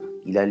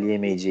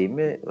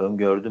ilerleyemeyeceğimi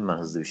öngördüm ben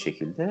hızlı bir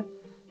şekilde.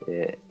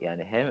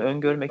 Yani hem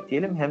öngörmek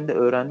diyelim hem de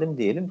öğrendim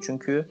diyelim.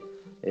 Çünkü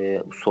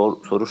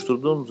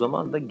soruşturduğum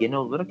zaman da genel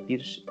olarak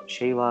bir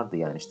şey vardı,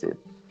 yani işte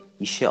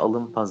işe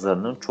alım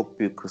pazarının çok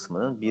büyük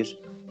kısmının bir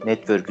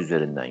network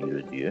üzerinden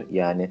yürüdüğü.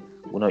 Yani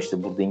buna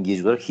işte burada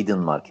İngilizce olarak hidden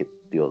market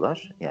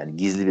diyorlar. Yani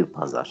gizli bir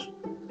pazar.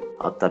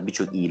 Hatta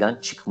birçok ilan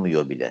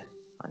çıkmıyor bile.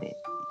 Hani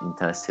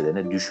internet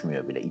sitelerine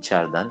düşmüyor bile.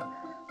 İçeriden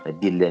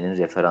birilerinin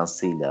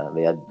referansıyla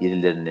veya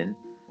birilerinin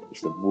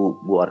işte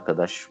bu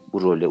arkadaş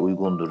bu role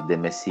uygundur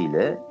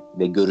demesiyle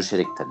ve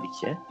görüşerek tabii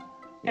ki.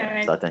 Yani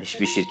Evet. zaten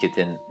hiçbir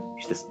şirketin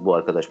işte bu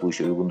arkadaş bu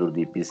işe uygundur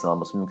deyip birisini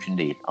alması mümkün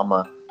değil.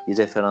 Ama bir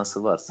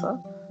referansı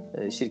varsa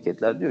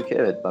şirketler diyor ki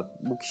evet bak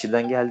bu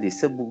kişiden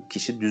geldiyse bu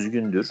kişi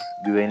düzgündür,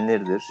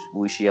 güvenilirdir,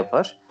 bu işi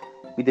yapar.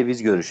 Bir de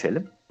biz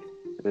görüşelim.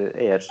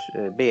 Eğer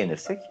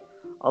beğenirsek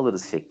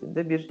alırız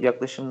şeklinde bir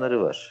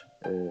yaklaşımları var.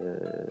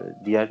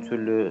 Diğer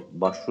türlü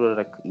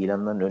başvurarak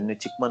ilanların önüne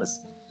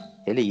çıkmanız,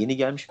 hele yeni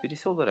gelmiş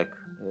birisi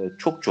olarak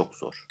çok çok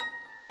zor.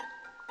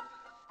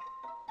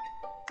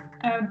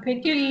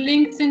 Peki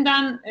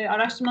LinkedIn'den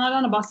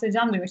araştırmalardan da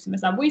bahsedeceğim demiştin.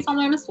 Mesela bu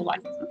insanlara nasıl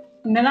ulaştın?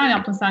 Neler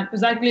yaptın sen?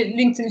 Özellikle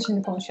LinkedIn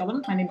için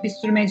konuşalım. Hani bir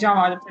sürü mecra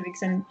vardır tabii ki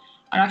senin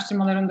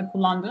araştırmalarında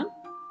kullandığın.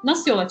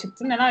 Nasıl yola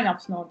çıktın? Neler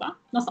yaptın orada?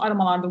 Nasıl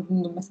aramalarda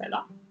bulundun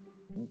mesela?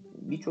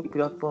 Birçok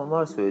platform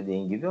var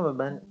söylediğin gibi ama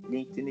ben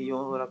LinkedIn'i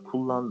yoğun olarak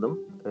kullandım.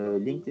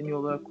 LinkedIn'i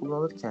yoğun olarak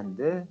kullanırken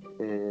de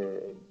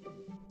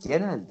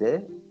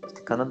genelde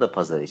işte Kanada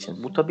pazarı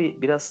için. Bu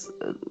tabii biraz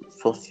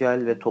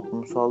sosyal ve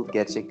toplumsal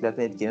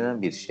gerçeklerden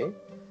etkilenen bir şey.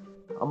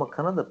 Ama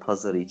Kanada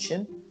pazarı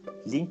için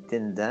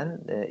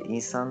LinkedIn'den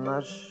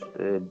insanlar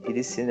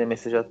birisine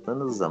mesaj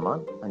attığınız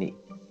zaman hani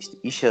işte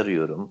iş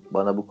arıyorum,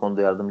 bana bu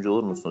konuda yardımcı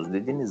olur musunuz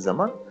dediğiniz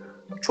zaman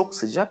çok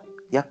sıcak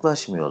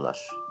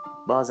yaklaşmıyorlar.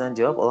 Bazen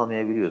cevap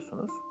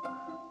alamayabiliyorsunuz.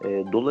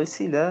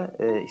 Dolayısıyla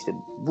işte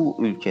bu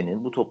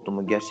ülkenin, bu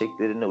toplumun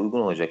gerçeklerine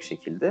uygun olacak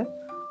şekilde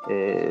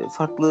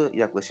farklı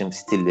yaklaşım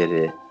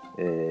stilleri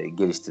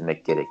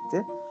geliştirmek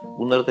gerekti.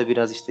 Bunları da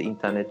biraz işte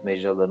internet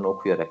mecralarını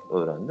okuyarak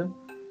öğrendim.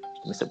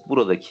 İşte mesela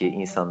buradaki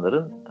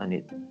insanların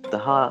hani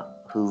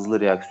daha hızlı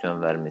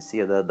reaksiyon vermesi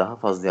ya da daha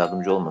fazla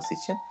yardımcı olması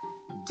için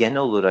genel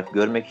olarak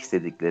görmek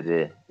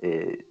istedikleri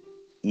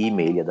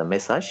e-mail ya da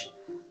mesaj,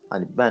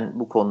 hani ben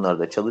bu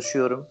konularda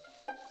çalışıyorum,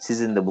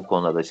 sizin de bu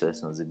konularda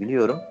çalıştığınızı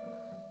biliyorum.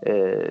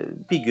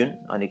 Bir gün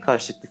hani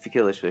karşılıklı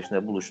fikir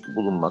alışverişinde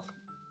bulunmak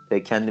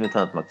ve kendimi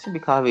tanıtmak için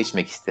bir kahve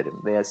içmek isterim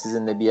veya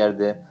sizinle bir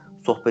yerde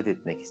sohbet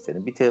etmek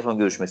isterim, bir telefon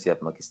görüşmesi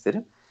yapmak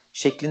isterim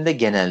şeklinde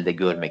genelde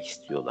görmek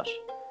istiyorlar.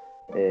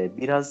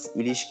 Biraz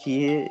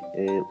ilişkiyi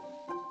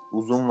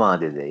uzun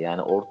vadede,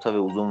 yani orta ve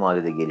uzun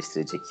vadede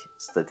geliştirecek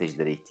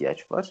stratejilere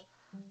ihtiyaç var.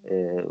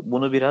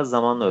 Bunu biraz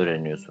zamanla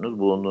öğreniyorsunuz.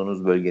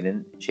 Bulunduğunuz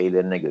bölgenin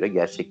şeylerine göre,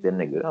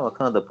 gerçeklerine göre. Ama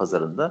Kanada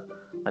pazarında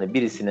hani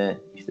birisine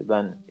işte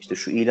ben işte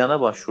şu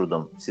ilana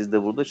başvurdum, siz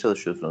de burada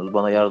çalışıyorsunuz,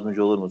 bana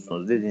yardımcı olur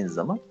musunuz dediğiniz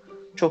zaman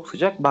çok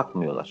sıcak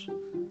bakmıyorlar.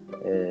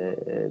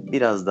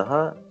 Biraz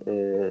daha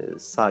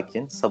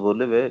sakin,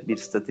 sabırlı ve bir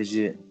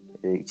strateji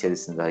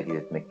içerisinde hareket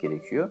etmek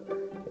gerekiyor.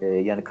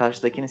 Yani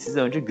karşıdakinin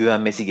size önce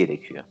güvenmesi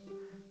gerekiyor.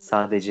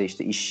 Sadece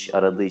işte iş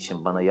aradığı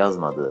için bana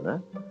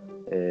yazmadığını,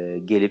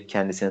 gelip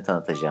kendisini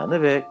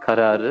tanıtacağını ve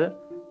kararı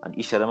hani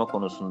iş arama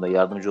konusunda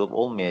yardımcı olup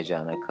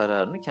olmayacağına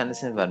kararını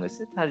kendisinin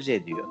vermesini tercih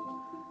ediyor.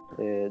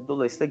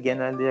 Dolayısıyla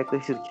genelde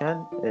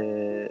yaklaşırken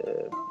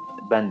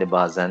ben de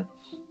bazen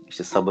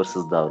işte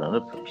sabırsız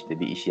davranıp işte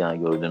bir iş ilanı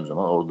gördüğüm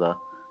zaman orada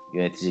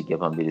yöneticilik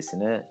yapan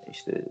birisine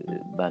işte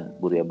ben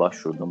buraya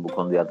başvurdum, bu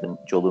konuda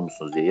yardımcı olur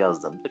musunuz diye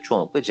yazdığımda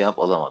çoğunlukla cevap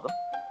alamadım.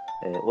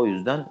 O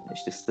yüzden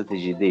işte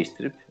stratejiyi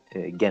değiştirip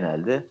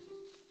genelde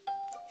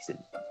işte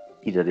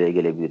bir araya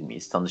gelebilir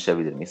miyiz,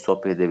 tanışabilir miyiz,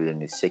 sohbet edebilir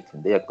miyiz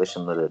şeklinde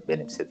yaklaşımları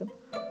benimsedim.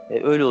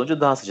 Öyle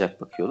olunca daha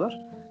sıcak bakıyorlar.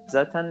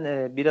 Zaten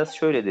biraz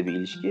şöyle de bir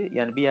ilişki.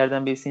 Yani bir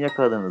yerden birisini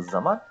yakaladığınız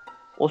zaman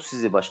o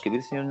sizi başka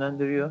birisine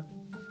yönlendiriyor.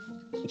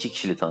 2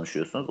 kişiyle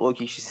tanışıyorsunuz. O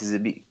 2 kişi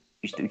sizi bir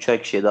işte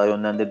 3'er kişiye daha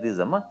yönlendirdiği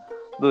zaman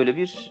böyle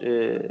bir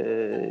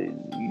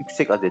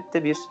yüksek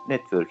adette bir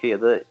network'e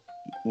ya da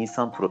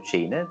insan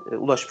şeyine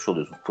ulaşmış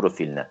oluyorsunuz,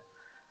 profiline.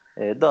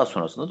 Daha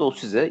sonrasında da o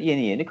size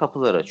yeni yeni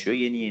kapılar açıyor,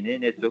 yeni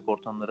yeni network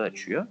ortamları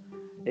açıyor.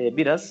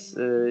 Biraz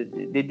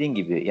dediğin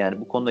gibi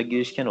yani bu konuda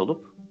girişken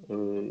olup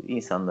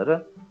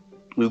insanlara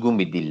uygun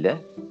bir dille,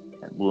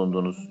 yani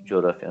bulunduğunuz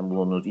coğrafyanın,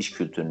 bulunduğunuz iş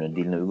kültürünün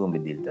diline uygun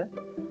bir dilde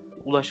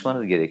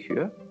ulaşmanız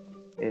gerekiyor.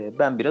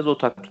 Ben biraz o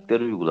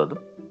taktikleri uyguladım.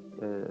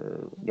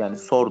 Yani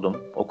sordum,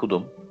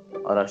 okudum,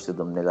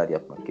 araştırdım neler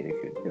yapmak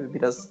gerekiyor diye.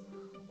 Biraz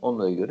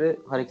onlara göre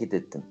hareket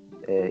ettim.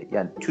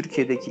 Yani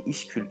Türkiye'deki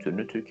iş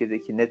kültürünü,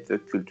 Türkiye'deki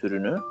network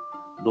kültürünü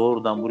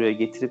doğrudan buraya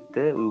getirip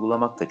de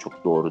uygulamak da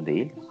çok doğru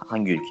değil.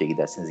 Hangi ülkeye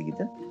giderseniz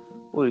gidin.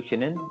 O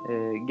ülkenin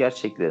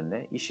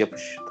gerçeklerine, iş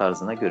yapış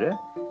tarzına göre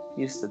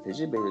bir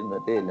strateji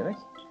belirlemek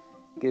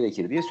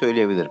gerekir diye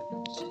söyleyebilirim.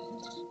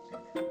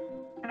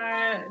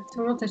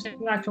 Tuğrul,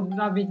 teşekkürler. Çok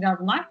güzel bilgiler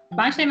bunlar.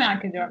 Ben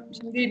merak ediyorum.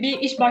 Şimdi bir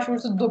iş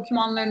başvurusu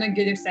dokümanlarına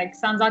gelirsek,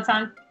 sen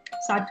zaten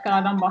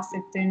sertifikalardan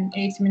bahsettin,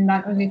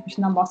 eğitiminden,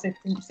 özgeçmişinden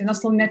bahsettin, işte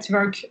nasıl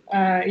network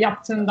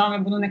yaptığından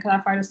ve bunun ne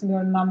kadar faydasını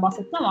gördüğünden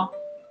bahsettin ama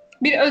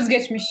bir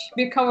özgeçmiş,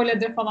 bir cover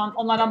letter falan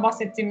onlardan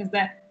bahsettiğimizde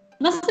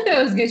nasıl bir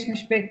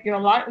özgeçmiş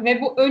bekliyorlar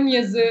ve bu ön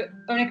yazı,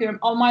 örnek veriyorum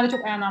Almanya'da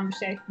çok önemli bir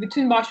şey.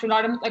 Bütün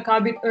başvurularda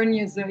mutlaka bir ön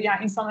yazı,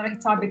 yani insanlara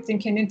hitap ettiğin,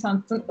 kendini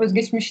tanıttığın,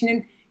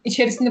 özgeçmişinin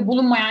içerisinde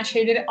bulunmayan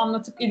şeyleri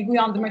anlatıp ilgi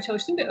uyandırmaya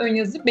çalıştığın bir ön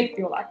yazı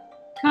bekliyorlar.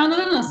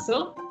 Kanada'da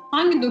nasıl?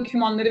 Hangi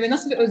dokümanları ve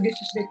nasıl bir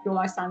özgeçmiş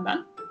bekliyorlar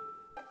senden?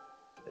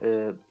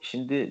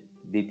 Şimdi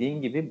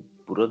dediğin gibi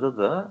burada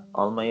da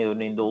Almanya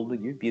örneğinde olduğu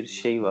gibi bir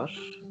şey var.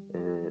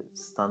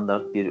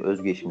 Standart bir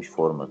özgeçmiş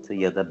formatı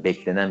ya da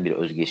beklenen bir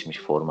özgeçmiş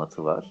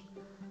formatı var.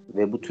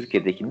 Ve bu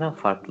Türkiye'dekinden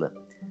farklı.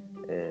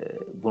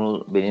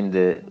 Bunu benim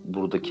de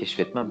burada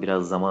keşfetmem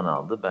biraz zaman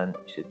aldı. Ben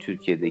işte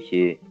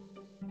Türkiye'deki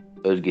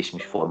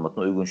özgeçmiş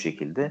formatına uygun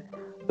şekilde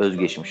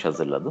özgeçmiş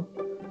hazırladım.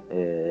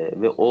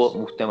 Ve o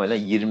muhtemelen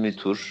 20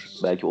 tur,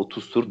 belki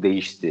 30 tur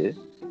değişti.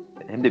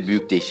 Hem de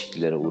büyük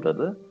değişikliklere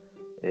uğradı.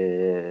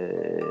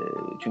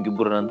 Çünkü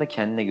buranın da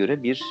kendine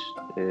göre bir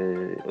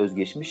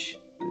özgeçmiş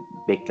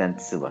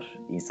beklentisi var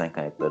insan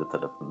kaynakları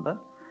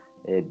tarafından.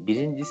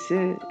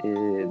 Birincisi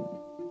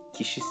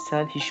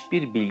kişisel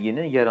hiçbir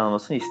bilginin yer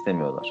almasını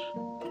istemiyorlar.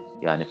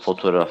 Yani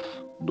fotoğraf,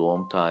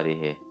 doğum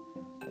tarihi,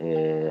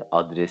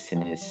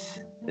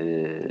 adresiniz,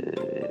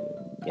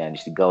 yani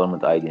işte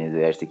government ID'niz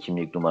veya işte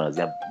kimlik numaranız,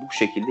 yani bu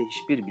şekilde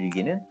hiçbir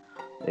bilginin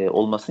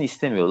olmasını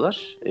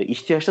istemiyorlar.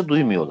 İhtiyaç da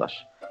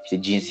duymuyorlar.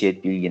 İşte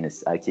cinsiyet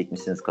bilginiz, erkek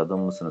misiniz, kadın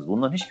mısınız,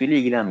 bunların hiçbiriyle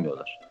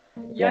ilgilenmiyorlar.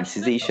 Yani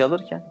size işe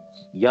alırken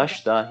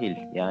yaş dahil,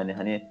 yani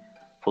hani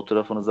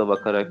fotoğrafınıza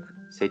bakarak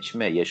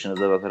seçme,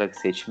 yaşınıza bakarak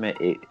seçme,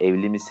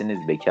 evli misiniz,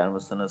 bekar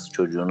mısınız,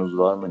 çocuğunuz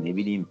var mı, ne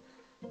bileyim,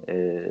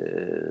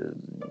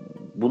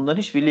 bunların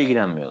hiçbiriyle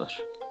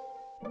ilgilenmiyorlar.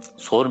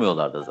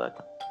 Sormuyorlar da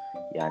zaten.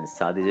 Yani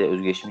sadece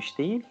özgeçmiş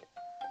değil,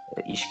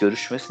 iş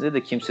görüşmesinde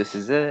de kimse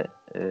size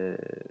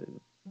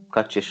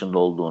kaç yaşında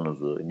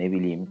olduğunuzu, ne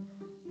bileyim,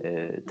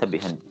 tabii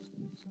hani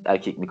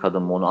erkek mi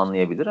kadın mı onu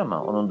anlayabilir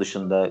ama onun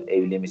dışında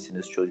evli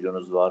misiniz,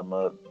 çocuğunuz var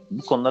mı,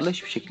 bu konularla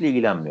hiçbir şekilde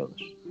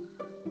ilgilenmiyorlar.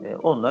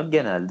 Onlar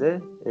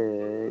genelde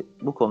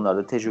bu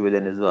konularda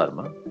tecrübeleriniz var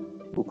mı?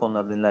 Bu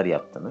konularda neler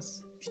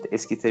yaptınız? İşte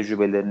eski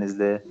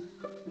tecrübelerinizle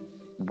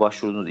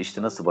başvurduğunuz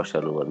işte nasıl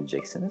başarılı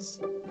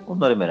olabileceksiniz?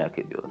 Bunları merak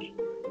ediyorlar.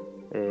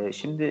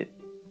 Şimdi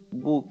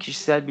bu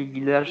kişisel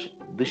bilgiler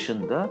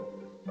dışında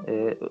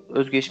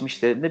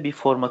özgeçmişlerinde bir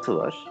formatı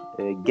var.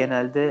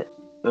 Genelde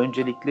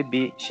öncelikle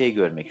bir şey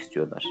görmek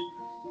istiyorlar.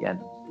 Yani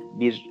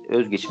bir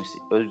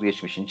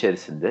özgeçmişin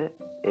içerisinde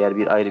eğer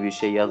bir ayrı bir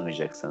şey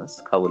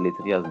yazmayacaksanız, cover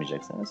letter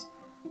yazmayacaksanız,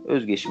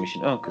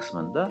 özgeçmişin ön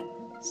kısmında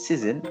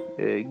sizin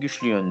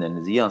güçlü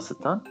yönlerinizi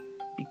yansıtan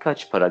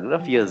birkaç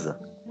paragraf yazı.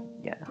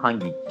 Yani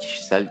hangi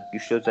kişisel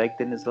güçlü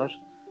özellikleriniz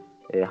var,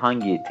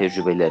 hangi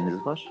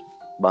tecrübeleriniz var,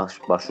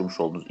 başvurmuş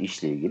olduğunuz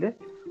işle ilgili.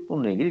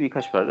 Bununla ilgili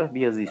birkaç paragraf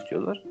bir yazı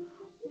istiyorlar.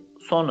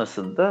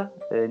 Sonrasında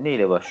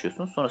neyle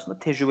başlıyorsunuz? Sonrasında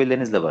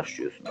tecrübelerinizle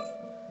başlıyorsunuz.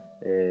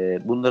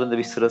 Bunların da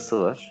bir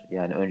sırası var.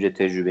 Yani önce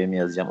tecrübemi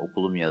yazacağım,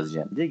 okulumu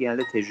yazacağım diye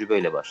genelde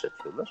tecrübeyle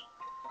başlatıyorlar.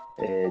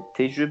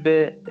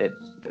 Tecrübe,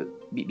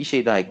 bir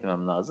şey daha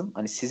eklemem lazım.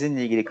 Hani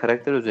sizinle ilgili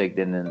karakter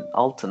özelliklerinin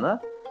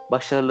altına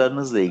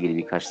başarılarınızla ilgili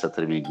birkaç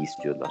satır bilgi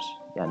istiyorlar.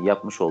 Yani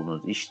yapmış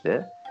olduğunuz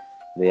işte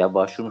veya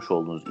başvurmuş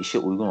olduğunuz işe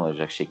uygun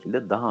olacak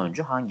şekilde daha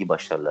önce hangi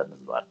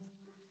başarılarınız vardı?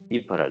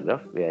 Bir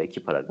paragraf veya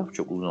iki paragraf,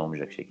 çok uzun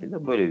olmayacak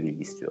şekilde böyle bir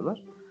bilgi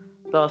istiyorlar.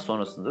 Daha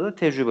sonrasında da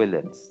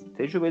tecrübeleriniz.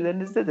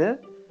 Tecrübelerinizde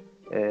de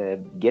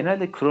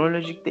genelde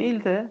kronolojik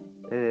değil de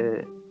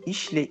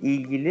işle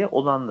ilgili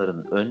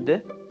olanların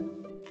önde,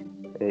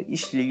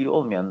 işle ilgili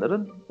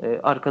olmayanların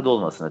arkada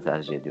olmasını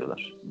tercih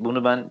ediyorlar.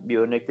 Bunu ben bir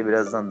örnekle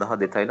birazdan daha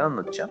detaylı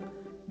anlatacağım.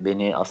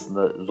 Beni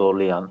aslında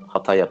zorlayan,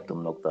 hata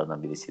yaptığım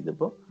noktalardan birisiydi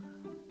bu.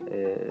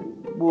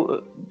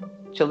 Bu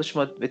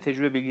çalışma ve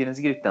tecrübe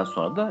bilgilerinizi girdikten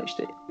sonra da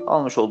işte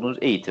almış olduğunuz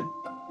eğitim,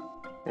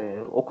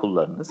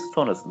 okullarınız,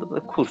 sonrasında da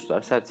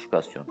kurslar,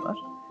 sertifikasyonlar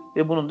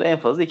ve bunun da en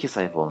fazla 2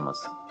 sayfa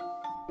olması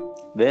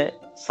ve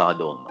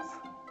sade olması.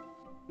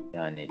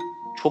 Yani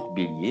çok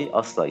bilgi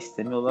asla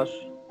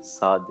istemiyorlar.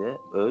 Sade,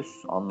 öz,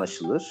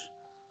 anlaşılır.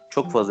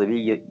 Çok fazla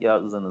bilgi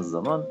yazdığınız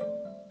zaman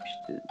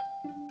işte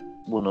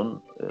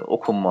bunun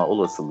okunma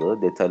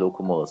olasılığı, detaylı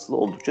okuma olasılığı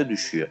oldukça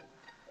düşüyor.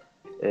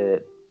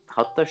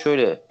 Hatta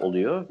şöyle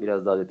oluyor,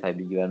 biraz daha detaylı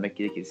bilgi vermek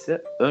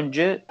gerekirse,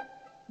 önce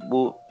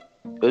bu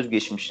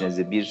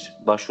özgeçmişinizi bir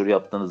başvuru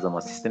yaptığınız zaman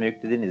sisteme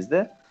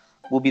yüklediğinizde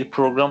bu bir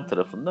program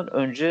tarafından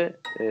önce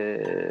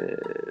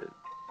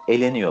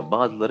eleniyor.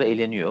 Bazıları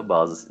eleniyor,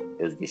 bazı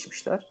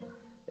özgeçmişler.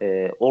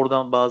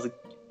 Oradan bazı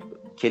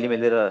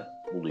kelimelere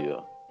buluyor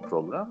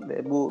program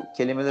ve bu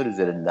kelimeler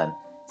üzerinden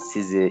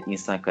sizi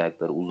insan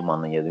kaynakları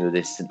uzmanlığı ya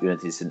da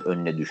yöneticisinin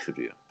önüne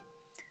düşürüyor.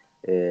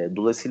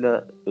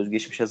 Dolayısıyla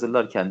özgeçmiş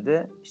hazırlarken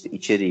de işte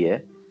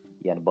içeriğe,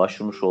 yani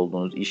başvurmuş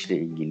olduğunuz işle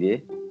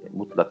ilgili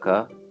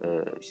mutlaka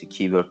işte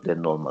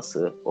keywordlerin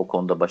olması, o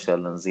konuda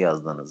başarılarınızı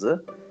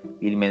yazdığınızı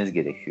bilmeniz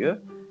gerekiyor.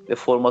 Ve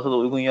formata da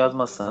uygun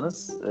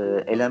yazmazsanız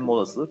elenme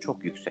olasılığı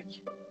çok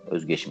yüksek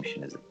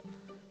özgeçmişinizin.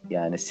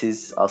 Yani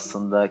siz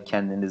aslında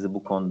kendinizi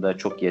bu konuda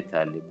çok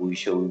yeterli, bu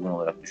işe uygun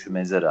olarak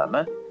düşünmenize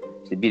rağmen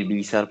işte bir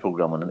bilgisayar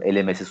programının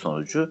elemesi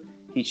sonucu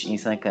hiç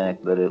insan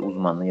kaynakları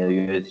uzmanının ya da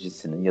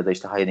yöneticisinin ya da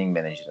işte hiring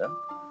manager'ın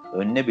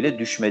önüne bile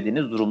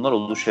düşmediğiniz durumlar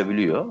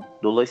oluşabiliyor.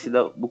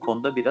 Dolayısıyla bu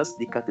konuda biraz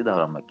dikkatli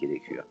davranmak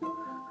gerekiyor.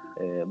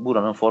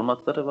 Buranın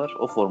formatları var,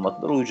 o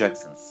formatlara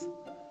uyacaksınız.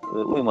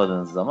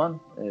 Uymadığınız zaman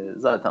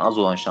zaten az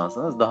olan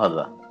şansınız daha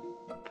da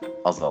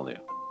azalıyor.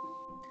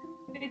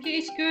 Peki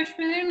iş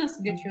görüşmeleri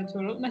nasıl geçiyor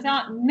Tuğrul?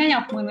 Mesela ne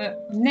yapmanı,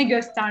 ne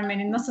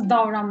göstermeni, nasıl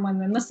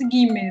davranmanı, nasıl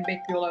giyinmeni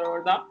bekliyorlar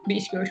orada bir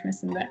iş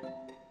görüşmesinde?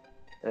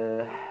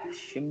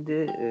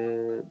 Şimdi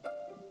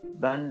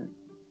ben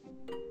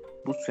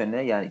bu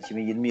sene, yani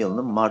 2020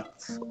 yılının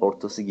Mart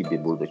ortası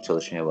gibi burada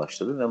çalışmaya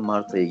başladım ve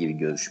Mart ayı gibi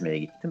görüşmeye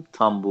gittim.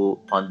 Tam bu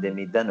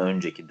pandemiden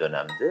önceki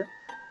dönemdi.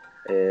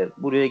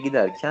 Buraya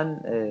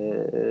giderken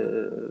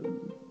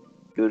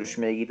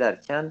görüşmeye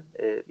giderken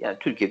yani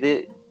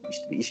Türkiye'de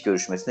işte bir iş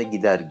görüşmesine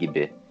gider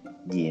gibi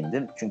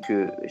giyindim.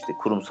 Çünkü işte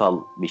kurumsal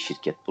bir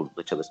şirket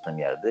burada çalıştığım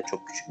yerde.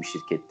 Çok küçük bir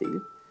şirket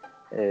değil.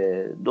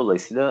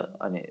 Dolayısıyla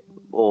hani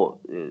o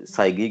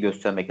saygıyı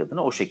göstermek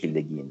adına o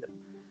şekilde giyindim.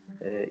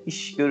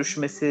 İş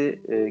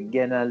görüşmesi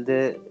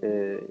genelde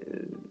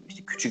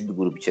işte küçük bir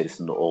grup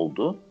içerisinde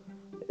oldu.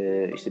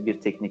 işte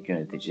bir teknik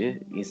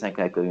yönetici, insan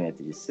kaynakları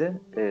yöneticisi.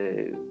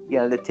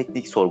 Genelde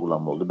teknik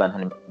sorgulama oldu. Ben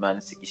hani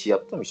mühendislik işi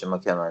yaptığım için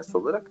makine mühendisi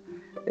olarak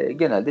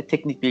genelde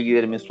teknik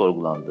bilgilerimin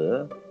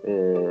sorgulandığı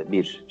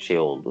bir şey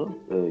oldu,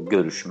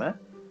 görüşme.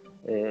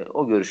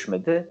 O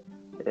görüşmede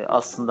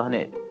aslında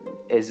hani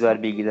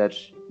ezber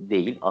bilgiler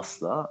değil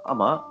asla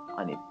ama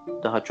hani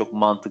daha çok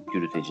mantık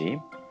yürüteceğim.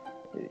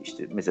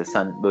 İşte mesela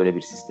sen böyle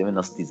bir sistemi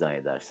nasıl dizayn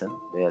edersin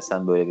veya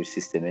sen böyle bir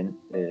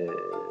sistemin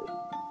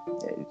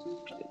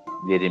işte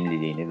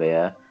verimliliğini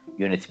veya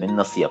yönetimini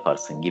nasıl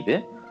yaparsın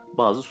gibi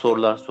bazı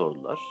sorular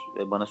sordular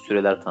ve bana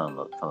süreler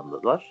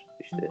tanımladılar.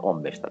 İşte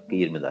 15 dakika,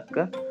 20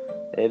 dakika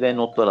ve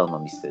notlar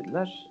almamı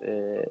istediler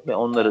ve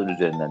onların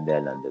üzerinden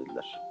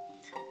değerlendirdiler.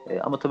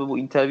 Ama tabii bu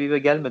interview'e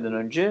gelmeden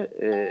önce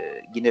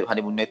yine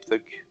hani bu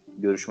network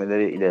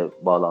görüşmeleriyle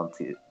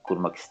bağlantı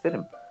kurmak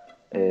isterim.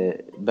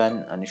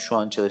 Ben hani şu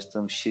an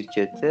çalıştığım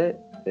şirketin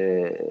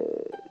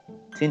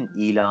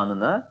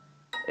ilanına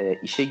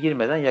işe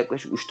girmeden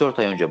yaklaşık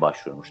 3-4 ay önce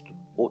başvurmuştum.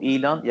 O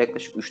ilan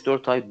yaklaşık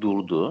 3-4 ay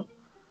durdu.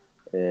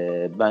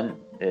 Ben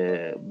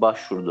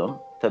başvurdum.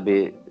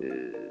 Tabii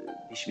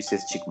hiçbir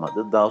ses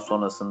çıkmadı. Daha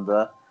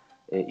sonrasında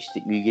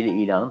işte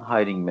ilgili ilanın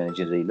hiring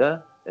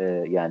manager'ıyla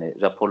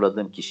yani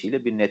raporladığım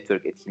kişiyle bir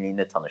network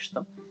etkinliğinde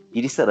tanıştım.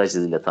 Birisi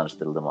aracılığıyla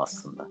tanıştırıldım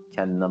aslında.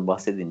 Kendimden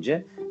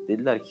bahsedince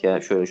dediler ki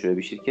ya şöyle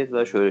bir şirket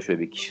var, şöyle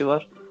bir kişi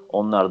var.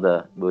 Onlar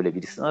da böyle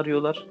birisini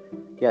arıyorlar.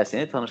 Gel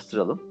seni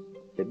tanıştıralım.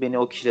 Beni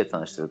o kişiyle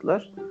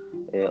tanıştırdılar.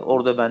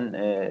 Orada ben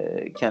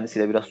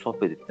kendisiyle biraz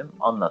sohbet ettim,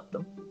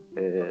 anlattım.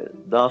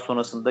 Daha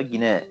sonrasında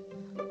yine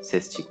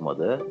ses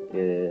çıkmadı.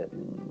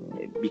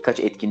 Birkaç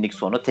etkinlik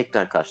sonra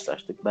tekrar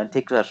karşılaştık. Ben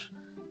tekrar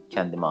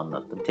kendimi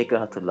anlattım, tekrar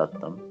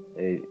hatırlattım.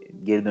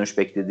 Geri dönüş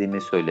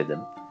beklediğimi söyledim.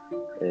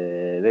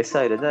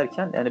 Vesaire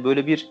derken yani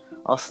böyle bir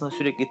aslında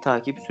sürekli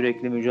takip,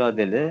 sürekli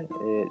mücadele,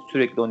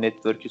 sürekli o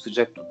network'ü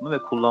sıcak tutma ve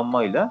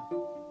kullanmayla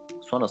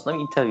sonrasında bir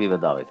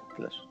interview'e davet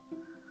ettiler.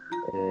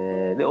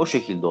 Ve o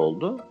şekilde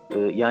oldu.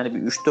 Yani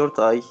bir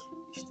 3-4 ay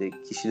işte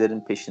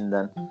kişilerin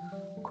peşinden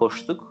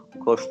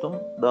koştum.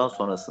 Daha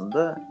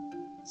sonrasında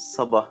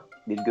sabah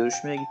bir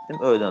görüşmeye gittim.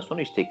 Öğleden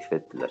sonra iş teklif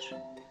ettiler.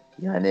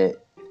 Yani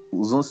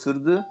uzun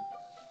sürdü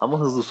ama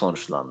hızlı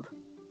sonuçlandı.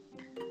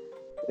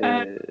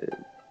 Evet.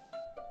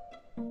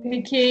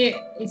 Peki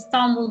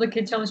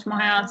İstanbul'daki çalışma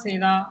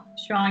hayatıyla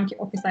şu anki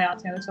ofis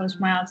hayatı ya da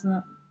çalışma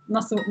hayatını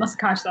nasıl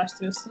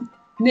karşılaştırıyorsun?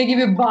 Ne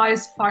gibi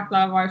bariz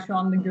farklar var şu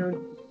anda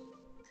gördüğün?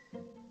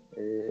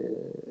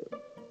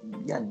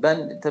 Yani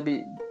ben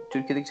tabii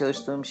Türkiye'deki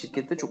çalıştığım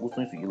şirkette çok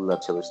uzun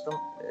yıllar çalıştım.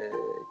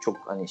 Çok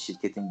hani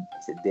şirketin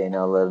işte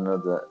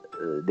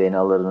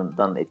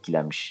DNA'larından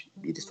etkilenmiş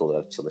birisi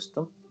olarak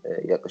çalıştım.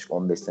 Yaklaşık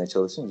 15 sene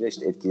çalışınca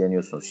işte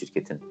etkileniyorsunuz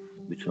şirketin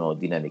bütün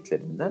o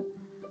dinamiklerinden.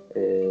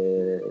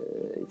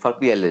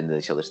 Farklı yerlerinde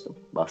de çalıştım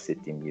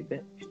bahsettiğim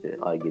gibi. İşte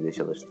Ar-Ge'de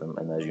çalıştım,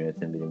 enerji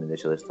yönetim biriminde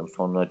çalıştım.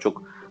 Sonra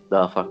çok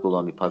daha farklı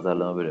olan bir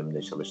pazarlama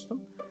bölümünde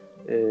çalıştım.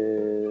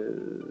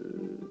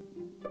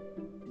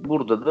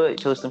 Burada da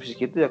çalıştığım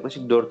şirkette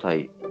yaklaşık 4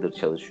 aydır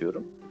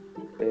çalışıyorum.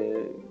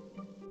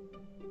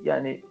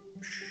 Yani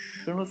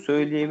şunu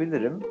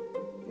söyleyebilirim.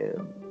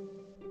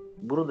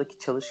 Buradaki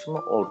çalışma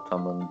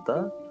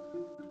ortamında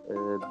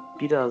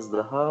biraz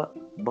daha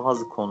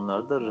bazı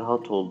konularda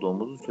rahat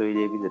olduğumuzu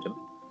söyleyebilirim.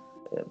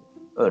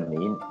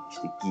 Örneğin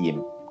işte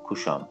giyim,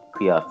 kuşam,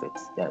 kıyafet.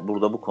 Yani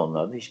burada bu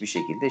konularda hiçbir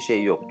şekilde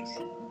şey yoktur.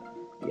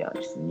 Yani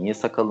işte niye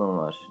sakalın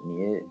var,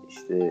 niye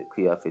işte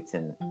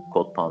kıyafetin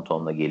kot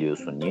pantolonla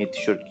geliyorsun, niye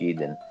tişört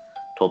giydin,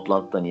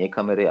 toplantıda niye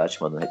kamerayı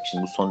açmadın?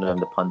 Şimdi bu son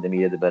dönemde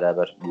pandemiyle de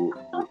beraber bu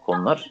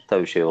konular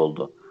tabii şey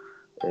oldu.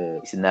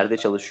 İşte nerede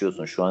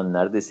çalışıyorsun, şu an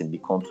neredesin,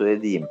 bir kontrol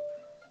edeyim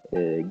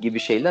gibi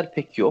şeyler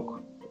pek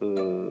yok.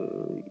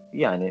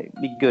 Yani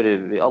bir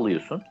görevi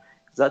alıyorsun.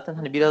 Zaten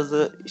hani biraz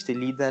da işte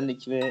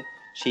liderlik ve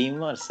şeyin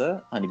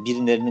varsa hani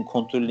birilerinin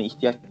kontrolüne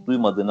ihtiyaç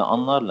duymadığını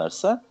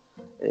anlarlarsa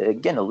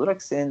genel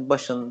olarak senin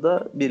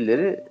başında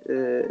birileri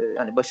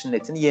hani başının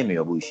etini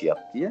yemiyor bu işi yap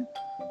diye.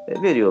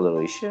 Veriyorlar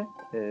o işi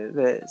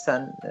ve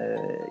sen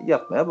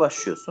yapmaya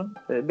başlıyorsun.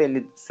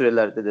 Belli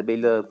sürelerde de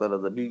belli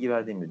aralıklarla da bilgi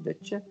verdiğin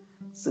müddetçe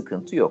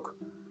sıkıntı yok.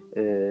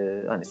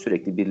 Hani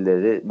sürekli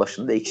birileri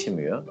başında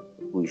ekşimiyor.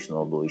 Bu işin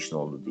oldu, o işin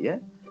oldu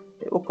diye.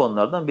 O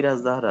konulardan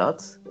biraz daha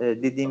rahat.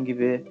 Dediğim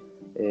gibi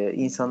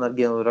insanlar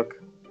genel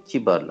olarak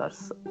kibarlar,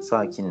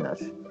 sakinler.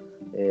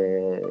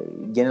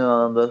 Genel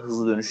anlamda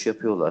hızlı dönüş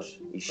yapıyorlar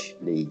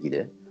işle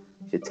ilgili.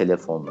 İşte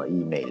telefonla,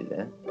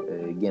 e-maille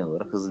genel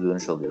olarak hızlı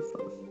dönüş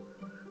alıyorsunuz.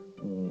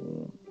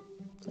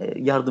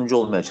 Yardımcı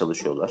olmaya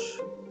çalışıyorlar.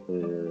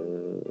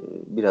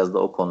 Biraz da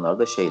o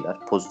konularda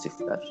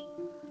pozitifler.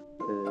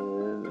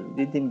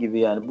 Dediğim gibi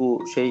yani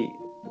bu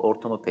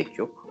ortamı pek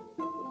yok.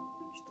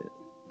 İşte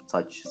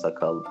saç,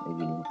 sakal, ne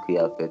bileyim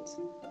kıyafet.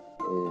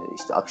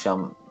 İşte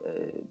akşam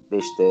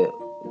 5'te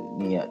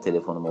niye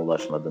telefonuma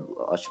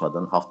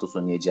açmadın, hafta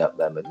sonu niye cevap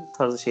vermedin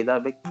tarzı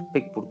şeyler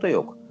pek burada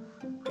yok.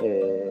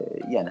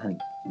 Yani hani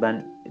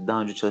ben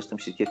daha önce çalıştığım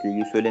şirketle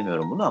ilgili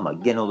söylemiyorum bunu ama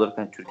genel olarak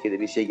hani Türkiye'de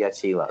bir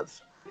gerçeği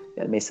vardır.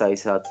 Yani mesai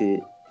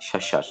saati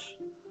şaşar.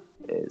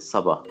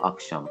 sabah,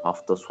 akşam,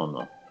 hafta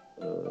sonu.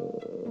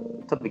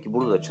 Tabii ki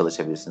burada da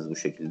çalışabilirsiniz bu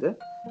şekilde.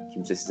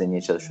 Kimse size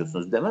niye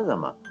çalışıyorsunuz demez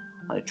ama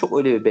hani çok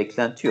öyle bir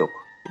beklenti yok.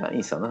 Yani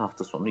insanlar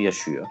hafta sonu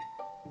yaşıyor.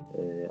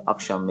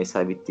 Akşam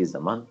mesai bittiği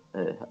zaman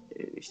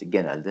işte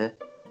genelde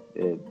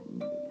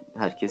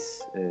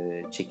herkes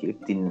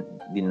çekilip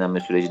dinlenme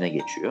sürecine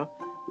geçiyor.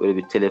 Böyle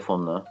bir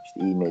telefonla,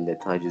 işte e-maille,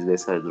 taciz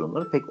vesaire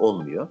durumları pek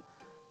olmuyor.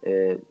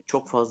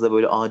 Çok fazla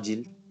böyle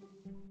acil,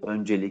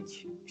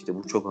 öncelik, işte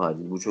bu çok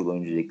acil, bu çok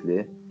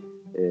öncelikli.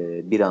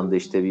 Bir anda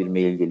işte bir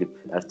mail gelip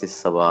ertesi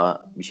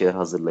sabaha bir şeyler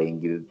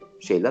hazırlayın gibi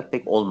şeyler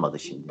pek olmadı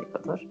şimdiye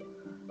kadar.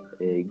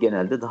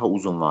 Genelde daha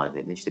uzun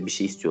vadeli, işte bir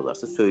şey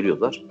istiyorlarsa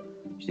söylüyorlar.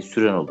 İşte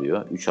süren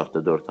oluyor, 3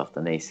 hafta, 4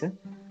 hafta neyse.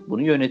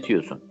 Bunu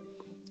yönetiyorsun.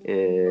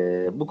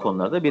 Bu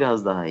konularda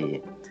biraz daha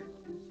iyi.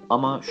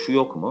 Ama şu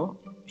yok mu?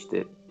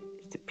 İşte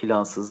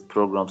plansız,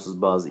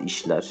 programsız bazı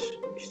işler,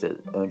 işte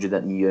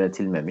önceden iyi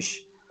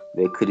yönetilmemiş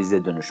ve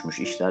krize dönüşmüş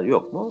işler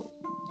yok mu?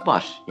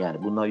 Var.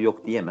 Yani bunlar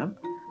yok diyemem.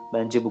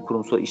 Bence bu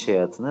kurumsal iş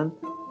hayatının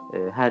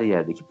her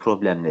yerdeki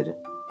problemleri.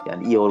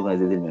 Yani iyi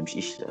organize edilmemiş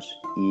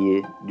işler,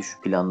 iyi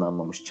düşük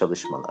planlanmamış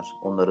çalışmalar,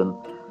 onların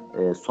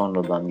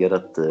sonradan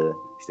yarattığı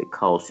işte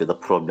kaos ya da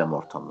problem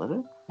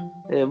ortamları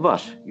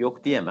var.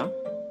 Yok diyemem.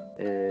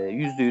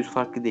 %100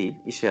 farklı değil.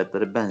 İş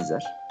hayatları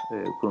benzer.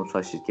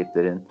 Kurumsal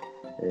şirketlerin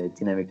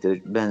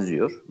dinamikleri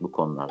benziyor bu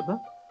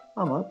konularda.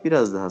 Ama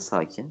biraz daha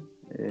sakin,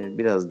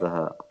 biraz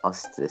daha az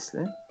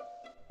stresli,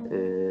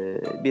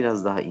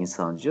 biraz daha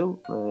insancıl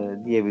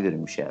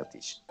diyebilirim iş hayatı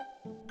için.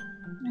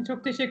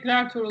 Çok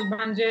teşekkürler Tuğrul.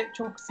 Bence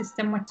çok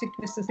sistematik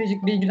ve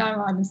stratejik bilgiler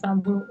verdin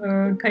sen bu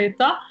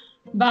kayıtta.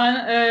 Ben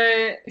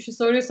şu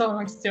soruyu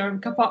sormak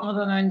istiyorum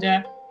kapatmadan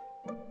önce.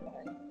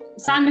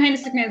 Sen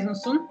mühendislik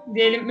mezunusun.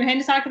 Diyelim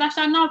mühendis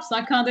arkadaşlar ne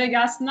yapsınlar? Kanada'ya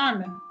gelsinler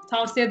mi?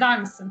 Tavsiye eder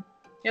misin?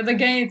 Ya da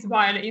genel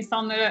itibariyle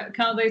insanlara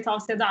Kanada'yı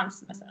tavsiye eder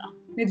misin mesela?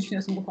 Ne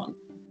düşünüyorsun bu konuda?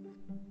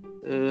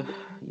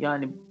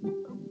 Yani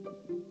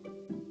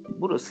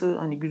burası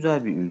hani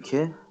güzel bir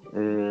ülke.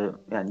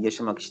 Yani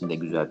yaşamak için de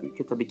güzel bir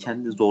ülke. Tabii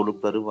kendi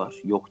zorlukları var.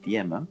 Yok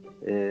diyemem.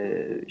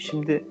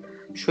 Şimdi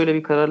şöyle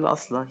bir kararla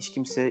asla hiç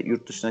kimse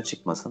yurt dışına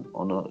çıkmasın.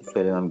 Onu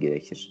söylemem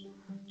gerekir.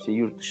 İşte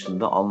yurt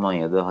dışında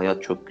Almanya'da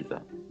hayat çok güzel.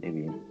 Ne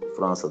bileyim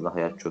Fransa'da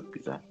hayat çok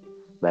güzel.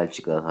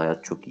 Belçika'da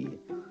hayat çok iyi.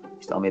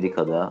 İşte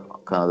Amerika'da,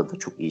 Kanada'da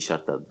çok iyi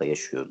şartlarda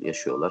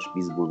yaşıyorlar.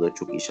 Biz burada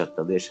çok iyi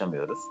şartlarda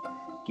yaşamıyoruz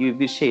gibi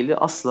bir şeyle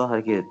asla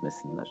hareket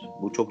etmesinler.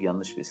 Bu çok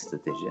yanlış bir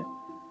strateji.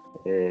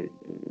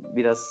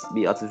 Biraz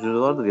bir atasözü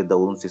vardır ya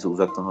davulun sesi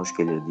uzaktan hoş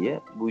gelir diye.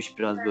 Bu iş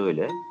biraz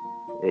böyle.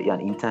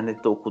 Yani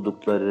internette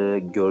okudukları,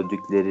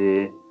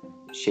 gördükleri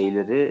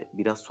şeyleri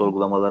biraz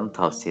sorgulamalarını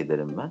tavsiye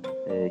ederim ben.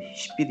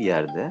 Hiçbir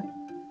yerde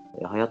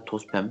hayat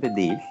toz pembe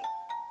değil.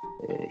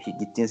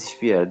 Gittiğiniz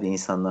hiçbir yerde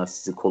insanlar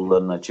sizi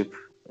kollarını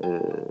açıp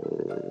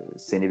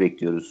seni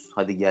bekliyoruz,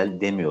 hadi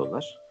gel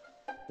demiyorlar.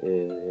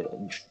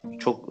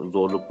 Çok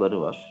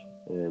zorlukları var.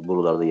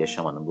 Buralarda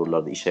yaşamanın,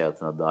 buralarda iş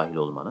hayatına dahil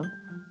olmanın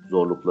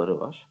zorlukları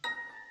var.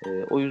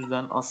 O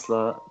yüzden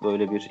asla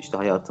böyle bir işte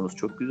hayatımız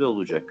çok güzel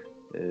olacak,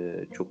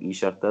 çok iyi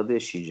şartlarda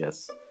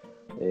yaşayacağız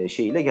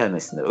şeyiyle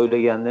gelmesinler.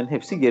 Öyle gelenlerin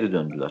hepsi geri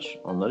döndüler.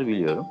 Onları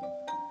biliyorum.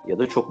 Ya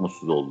da çok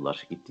mutsuz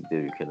oldular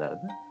gittikleri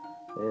ülkelerde.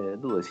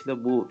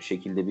 Dolayısıyla bu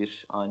şekilde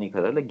bir ani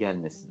kararla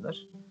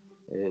gelmesinler.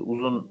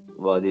 Uzun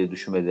vadeli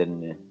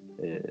düşünmelerini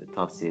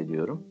tavsiye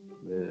ediyorum.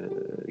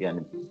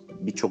 Yani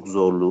birçok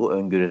zorluğu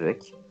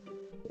öngörerek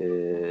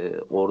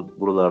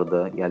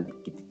buralarda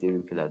gittikleri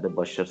ülkelerde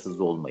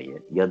başarısız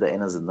olmayı ya da en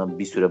azından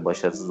bir süre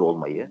başarısız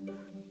olmayı,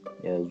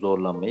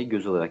 zorlanmayı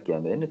göz alarak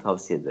gelmelerini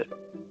tavsiye ederim.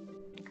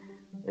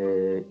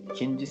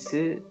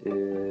 İkincisi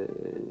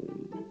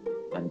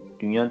yani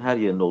dünyanın her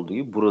yerinde olduğu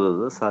gibi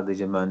burada da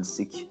sadece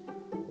mühendislik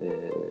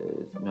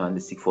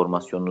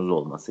formasyonunuz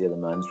olması ya da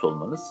mühendis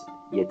olmanız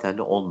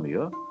yeterli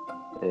olmuyor.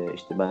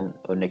 İşte ben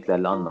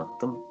örneklerle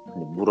anlattım.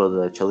 Hani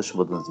burada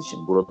çalışmadığınız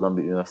için, buradan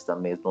bir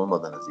üniversiteden mezun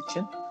olmadığınız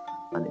için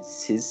hani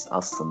siz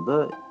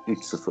aslında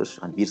 3-0,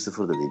 hani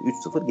 1-0 da değil,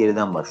 3-0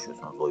 geriden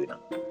başlıyorsunuz oyuna.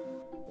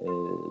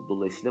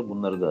 Dolayısıyla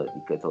bunları da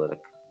dikkat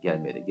alarak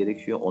gelmeleri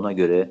gerekiyor. Ona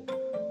göre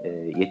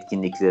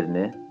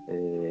yetkinliklerini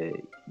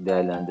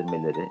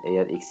değerlendirmeleri,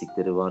 eğer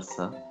eksikleri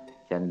varsa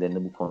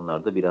kendilerini bu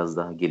konularda biraz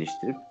daha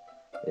geliştirip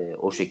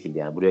o şekilde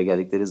yani buraya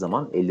geldikleri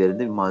zaman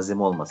ellerinde bir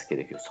malzeme olması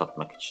gerekiyor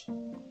satmak için.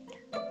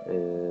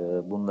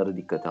 Bunları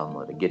dikkate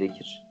almaları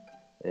gerekir.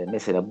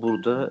 Mesela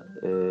burada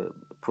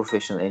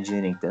professional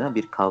engineering denen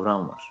bir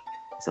kavram var.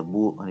 Mesela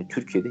bu hani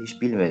Türkiye'de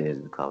hiç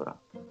bilmediğiniz bir kavram.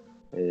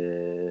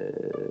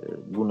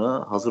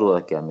 Buna hazır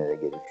olarak gelmeleri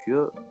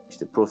gerekiyor.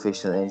 İşte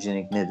professional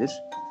engineering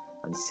nedir?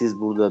 Hani siz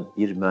burada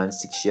bir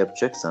mühendislik işi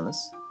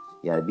yapacaksanız,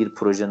 yani bir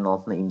projenin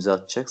altına imza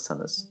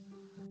atacaksanız,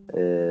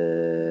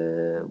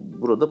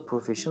 burada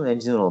professional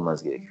engineer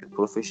olmanız gerekiyor.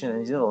 Professional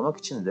engineer olmak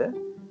için de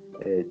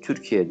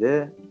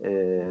Türkiye'de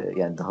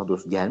yani daha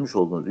doğrusu gelmiş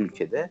olduğunuz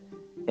ülkede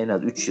en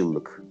az 3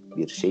 yıllık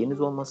bir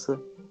şeyiniz olması,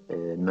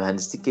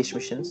 mühendislik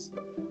geçmişiniz,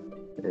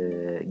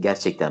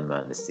 gerçekten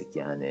mühendislik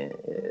yani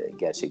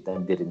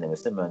gerçekten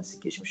derinlemesine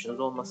mühendislik geçmişiniz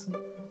olması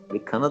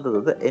ve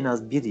Kanada'da da en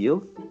az bir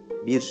yıl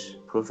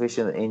bir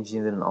professional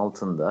engineer'ın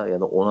altında ya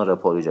da ona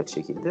raporlayacak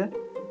şekilde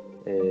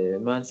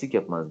mühendislik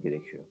yapmanız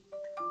gerekiyor.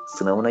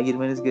 Sınavına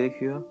girmeniz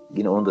gerekiyor.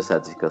 Yine onun da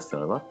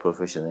sertifikasyonu var.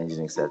 Professional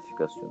Engineering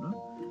sertifikasyonu.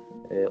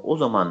 O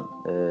zaman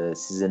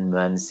sizin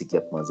mühendislik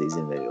yapmanıza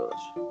izin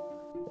veriyorlar.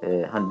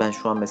 Hani ben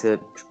şu an mesela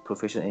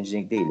Professional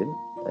Engineering değilim.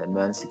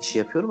 Mühendislik işi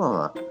yapıyorum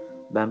ama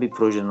ben bir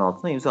projenin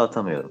altına imza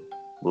atamıyorum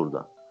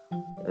burada.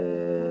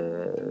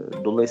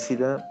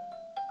 Dolayısıyla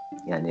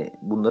yani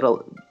bunları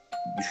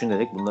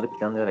düşünerek, bunları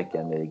planlayarak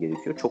gelmeleri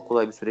gerekiyor. Çok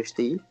kolay bir süreç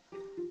değil.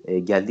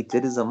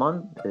 Geldikleri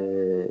zaman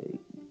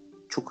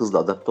çok hızlı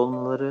adapte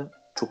olmaları,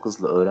 çok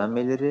hızlı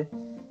öğrenmeleri,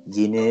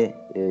 yeni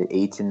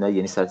eğitimler,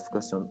 yeni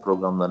sertifikasyon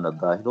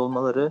programlarına dahil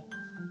olmaları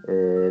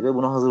ve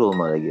buna hazır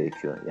olmaları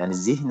gerekiyor. Yani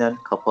zihnen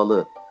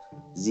kapalı,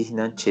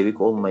 zihnen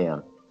çevik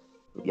olmayan,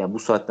 yani bu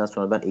saatten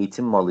sonra ben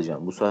eğitim mi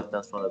alacağım, bu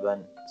saatten sonra ben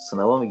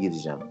sınava mı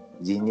gireceğim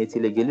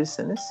zihniyetiyle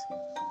gelirseniz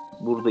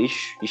burada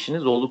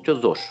işiniz oldukça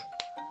zor.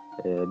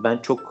 Ben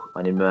çok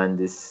hani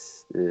mühendis,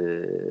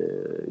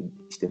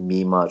 işte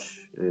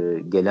mimar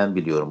gelen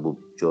biliyorum bu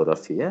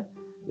coğrafyaya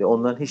ve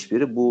onların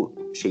hiçbiri bu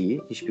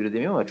şeyi, hiçbiri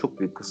demiyorum ama çok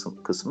büyük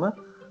kısmı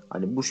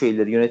hani bu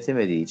şeyleri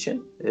yönetemediği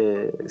için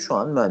şu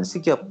an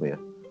mühendislik yapmıyor.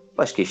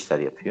 Başka işler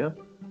yapıyor.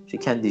 İşte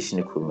kendi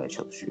işini kurmaya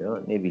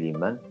çalışıyor. Ne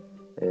bileyim ben,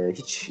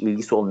 hiç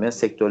ilgisi olmayan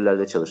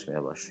sektörlerde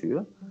çalışmaya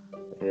başlıyor.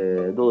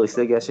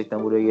 Dolayısıyla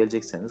gerçekten buraya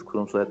gelecekseniz,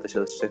 kurumsal hayatta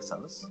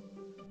çalışacaksanız,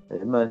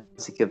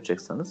 mühendislik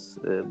yapacaksanız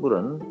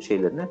buranın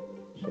şeylerine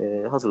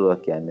hazır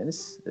olarak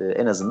gelmeniz,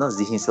 en azından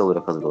zihinsel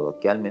olarak hazır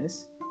olarak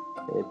gelmeniz,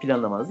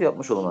 planlamanızı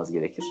yapmış olmanız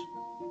gerekir.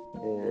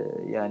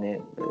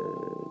 Yani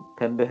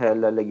pembe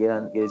hayallerle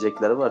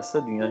gelecekler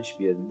varsa dünyanın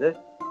hiçbir yerinde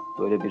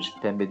böyle bir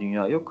pembe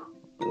dünya yok.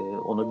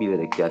 Onu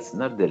bilerek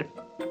gelsinler derim.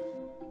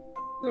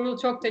 Tuğrul,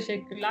 çok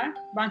teşekkürler.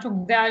 Ben çok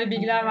değerli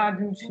bilgiler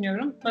verdiğini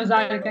düşünüyorum.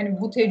 Özellikle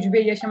hani bu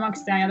tecrübeyi yaşamak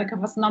isteyen ya da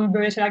kafasından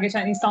böyle şeyler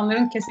geçen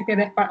insanların kesinlikle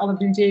rehber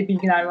alabileceği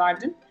bilgiler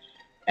verdin.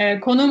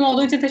 Konuğum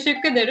olduğu için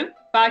teşekkür ederim.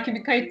 Belki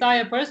bir kayıt daha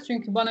yaparız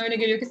çünkü bana öyle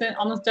geliyor ki senin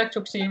anlatacak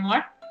çok şeyin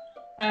var.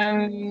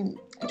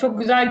 Çok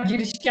güzel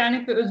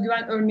girişkenlik ve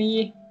özgüven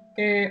örneği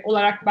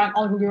olarak ben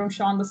algılıyorum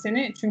şu anda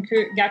seni. Çünkü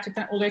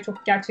gerçekten olaya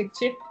çok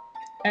gerçekçi.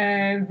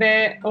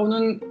 Ve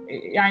onun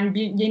yani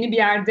yeni bir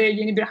yerde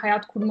yeni bir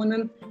hayat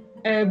kurmanın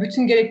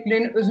bütün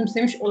gereklilerini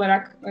özümsemiş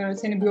olarak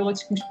seni bu yola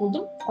çıkmış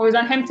buldum. O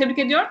yüzden hem tebrik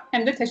ediyorum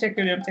hem de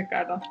teşekkür ediyorum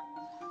tekrardan.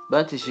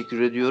 Ben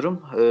teşekkür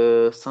ediyorum.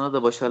 Sana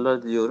da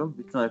başarılar diliyorum.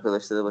 Bütün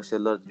arkadaşlara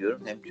başarılar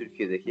diliyorum. Hem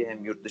Türkiye'deki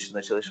hem yurt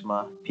dışında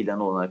çalışma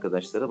planı olan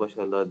arkadaşlara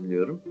başarılar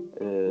diliyorum.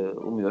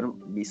 Umuyorum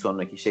bir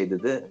sonraki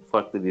şeyde de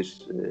farklı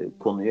bir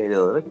konuyu ele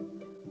alarak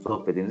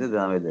sohbetimize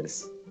devam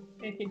ederiz.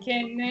 Peki,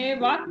 kendine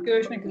iyi bak.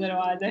 Görüşmek üzere o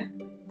halde.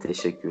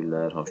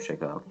 Teşekkürler. Hoşça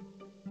kal.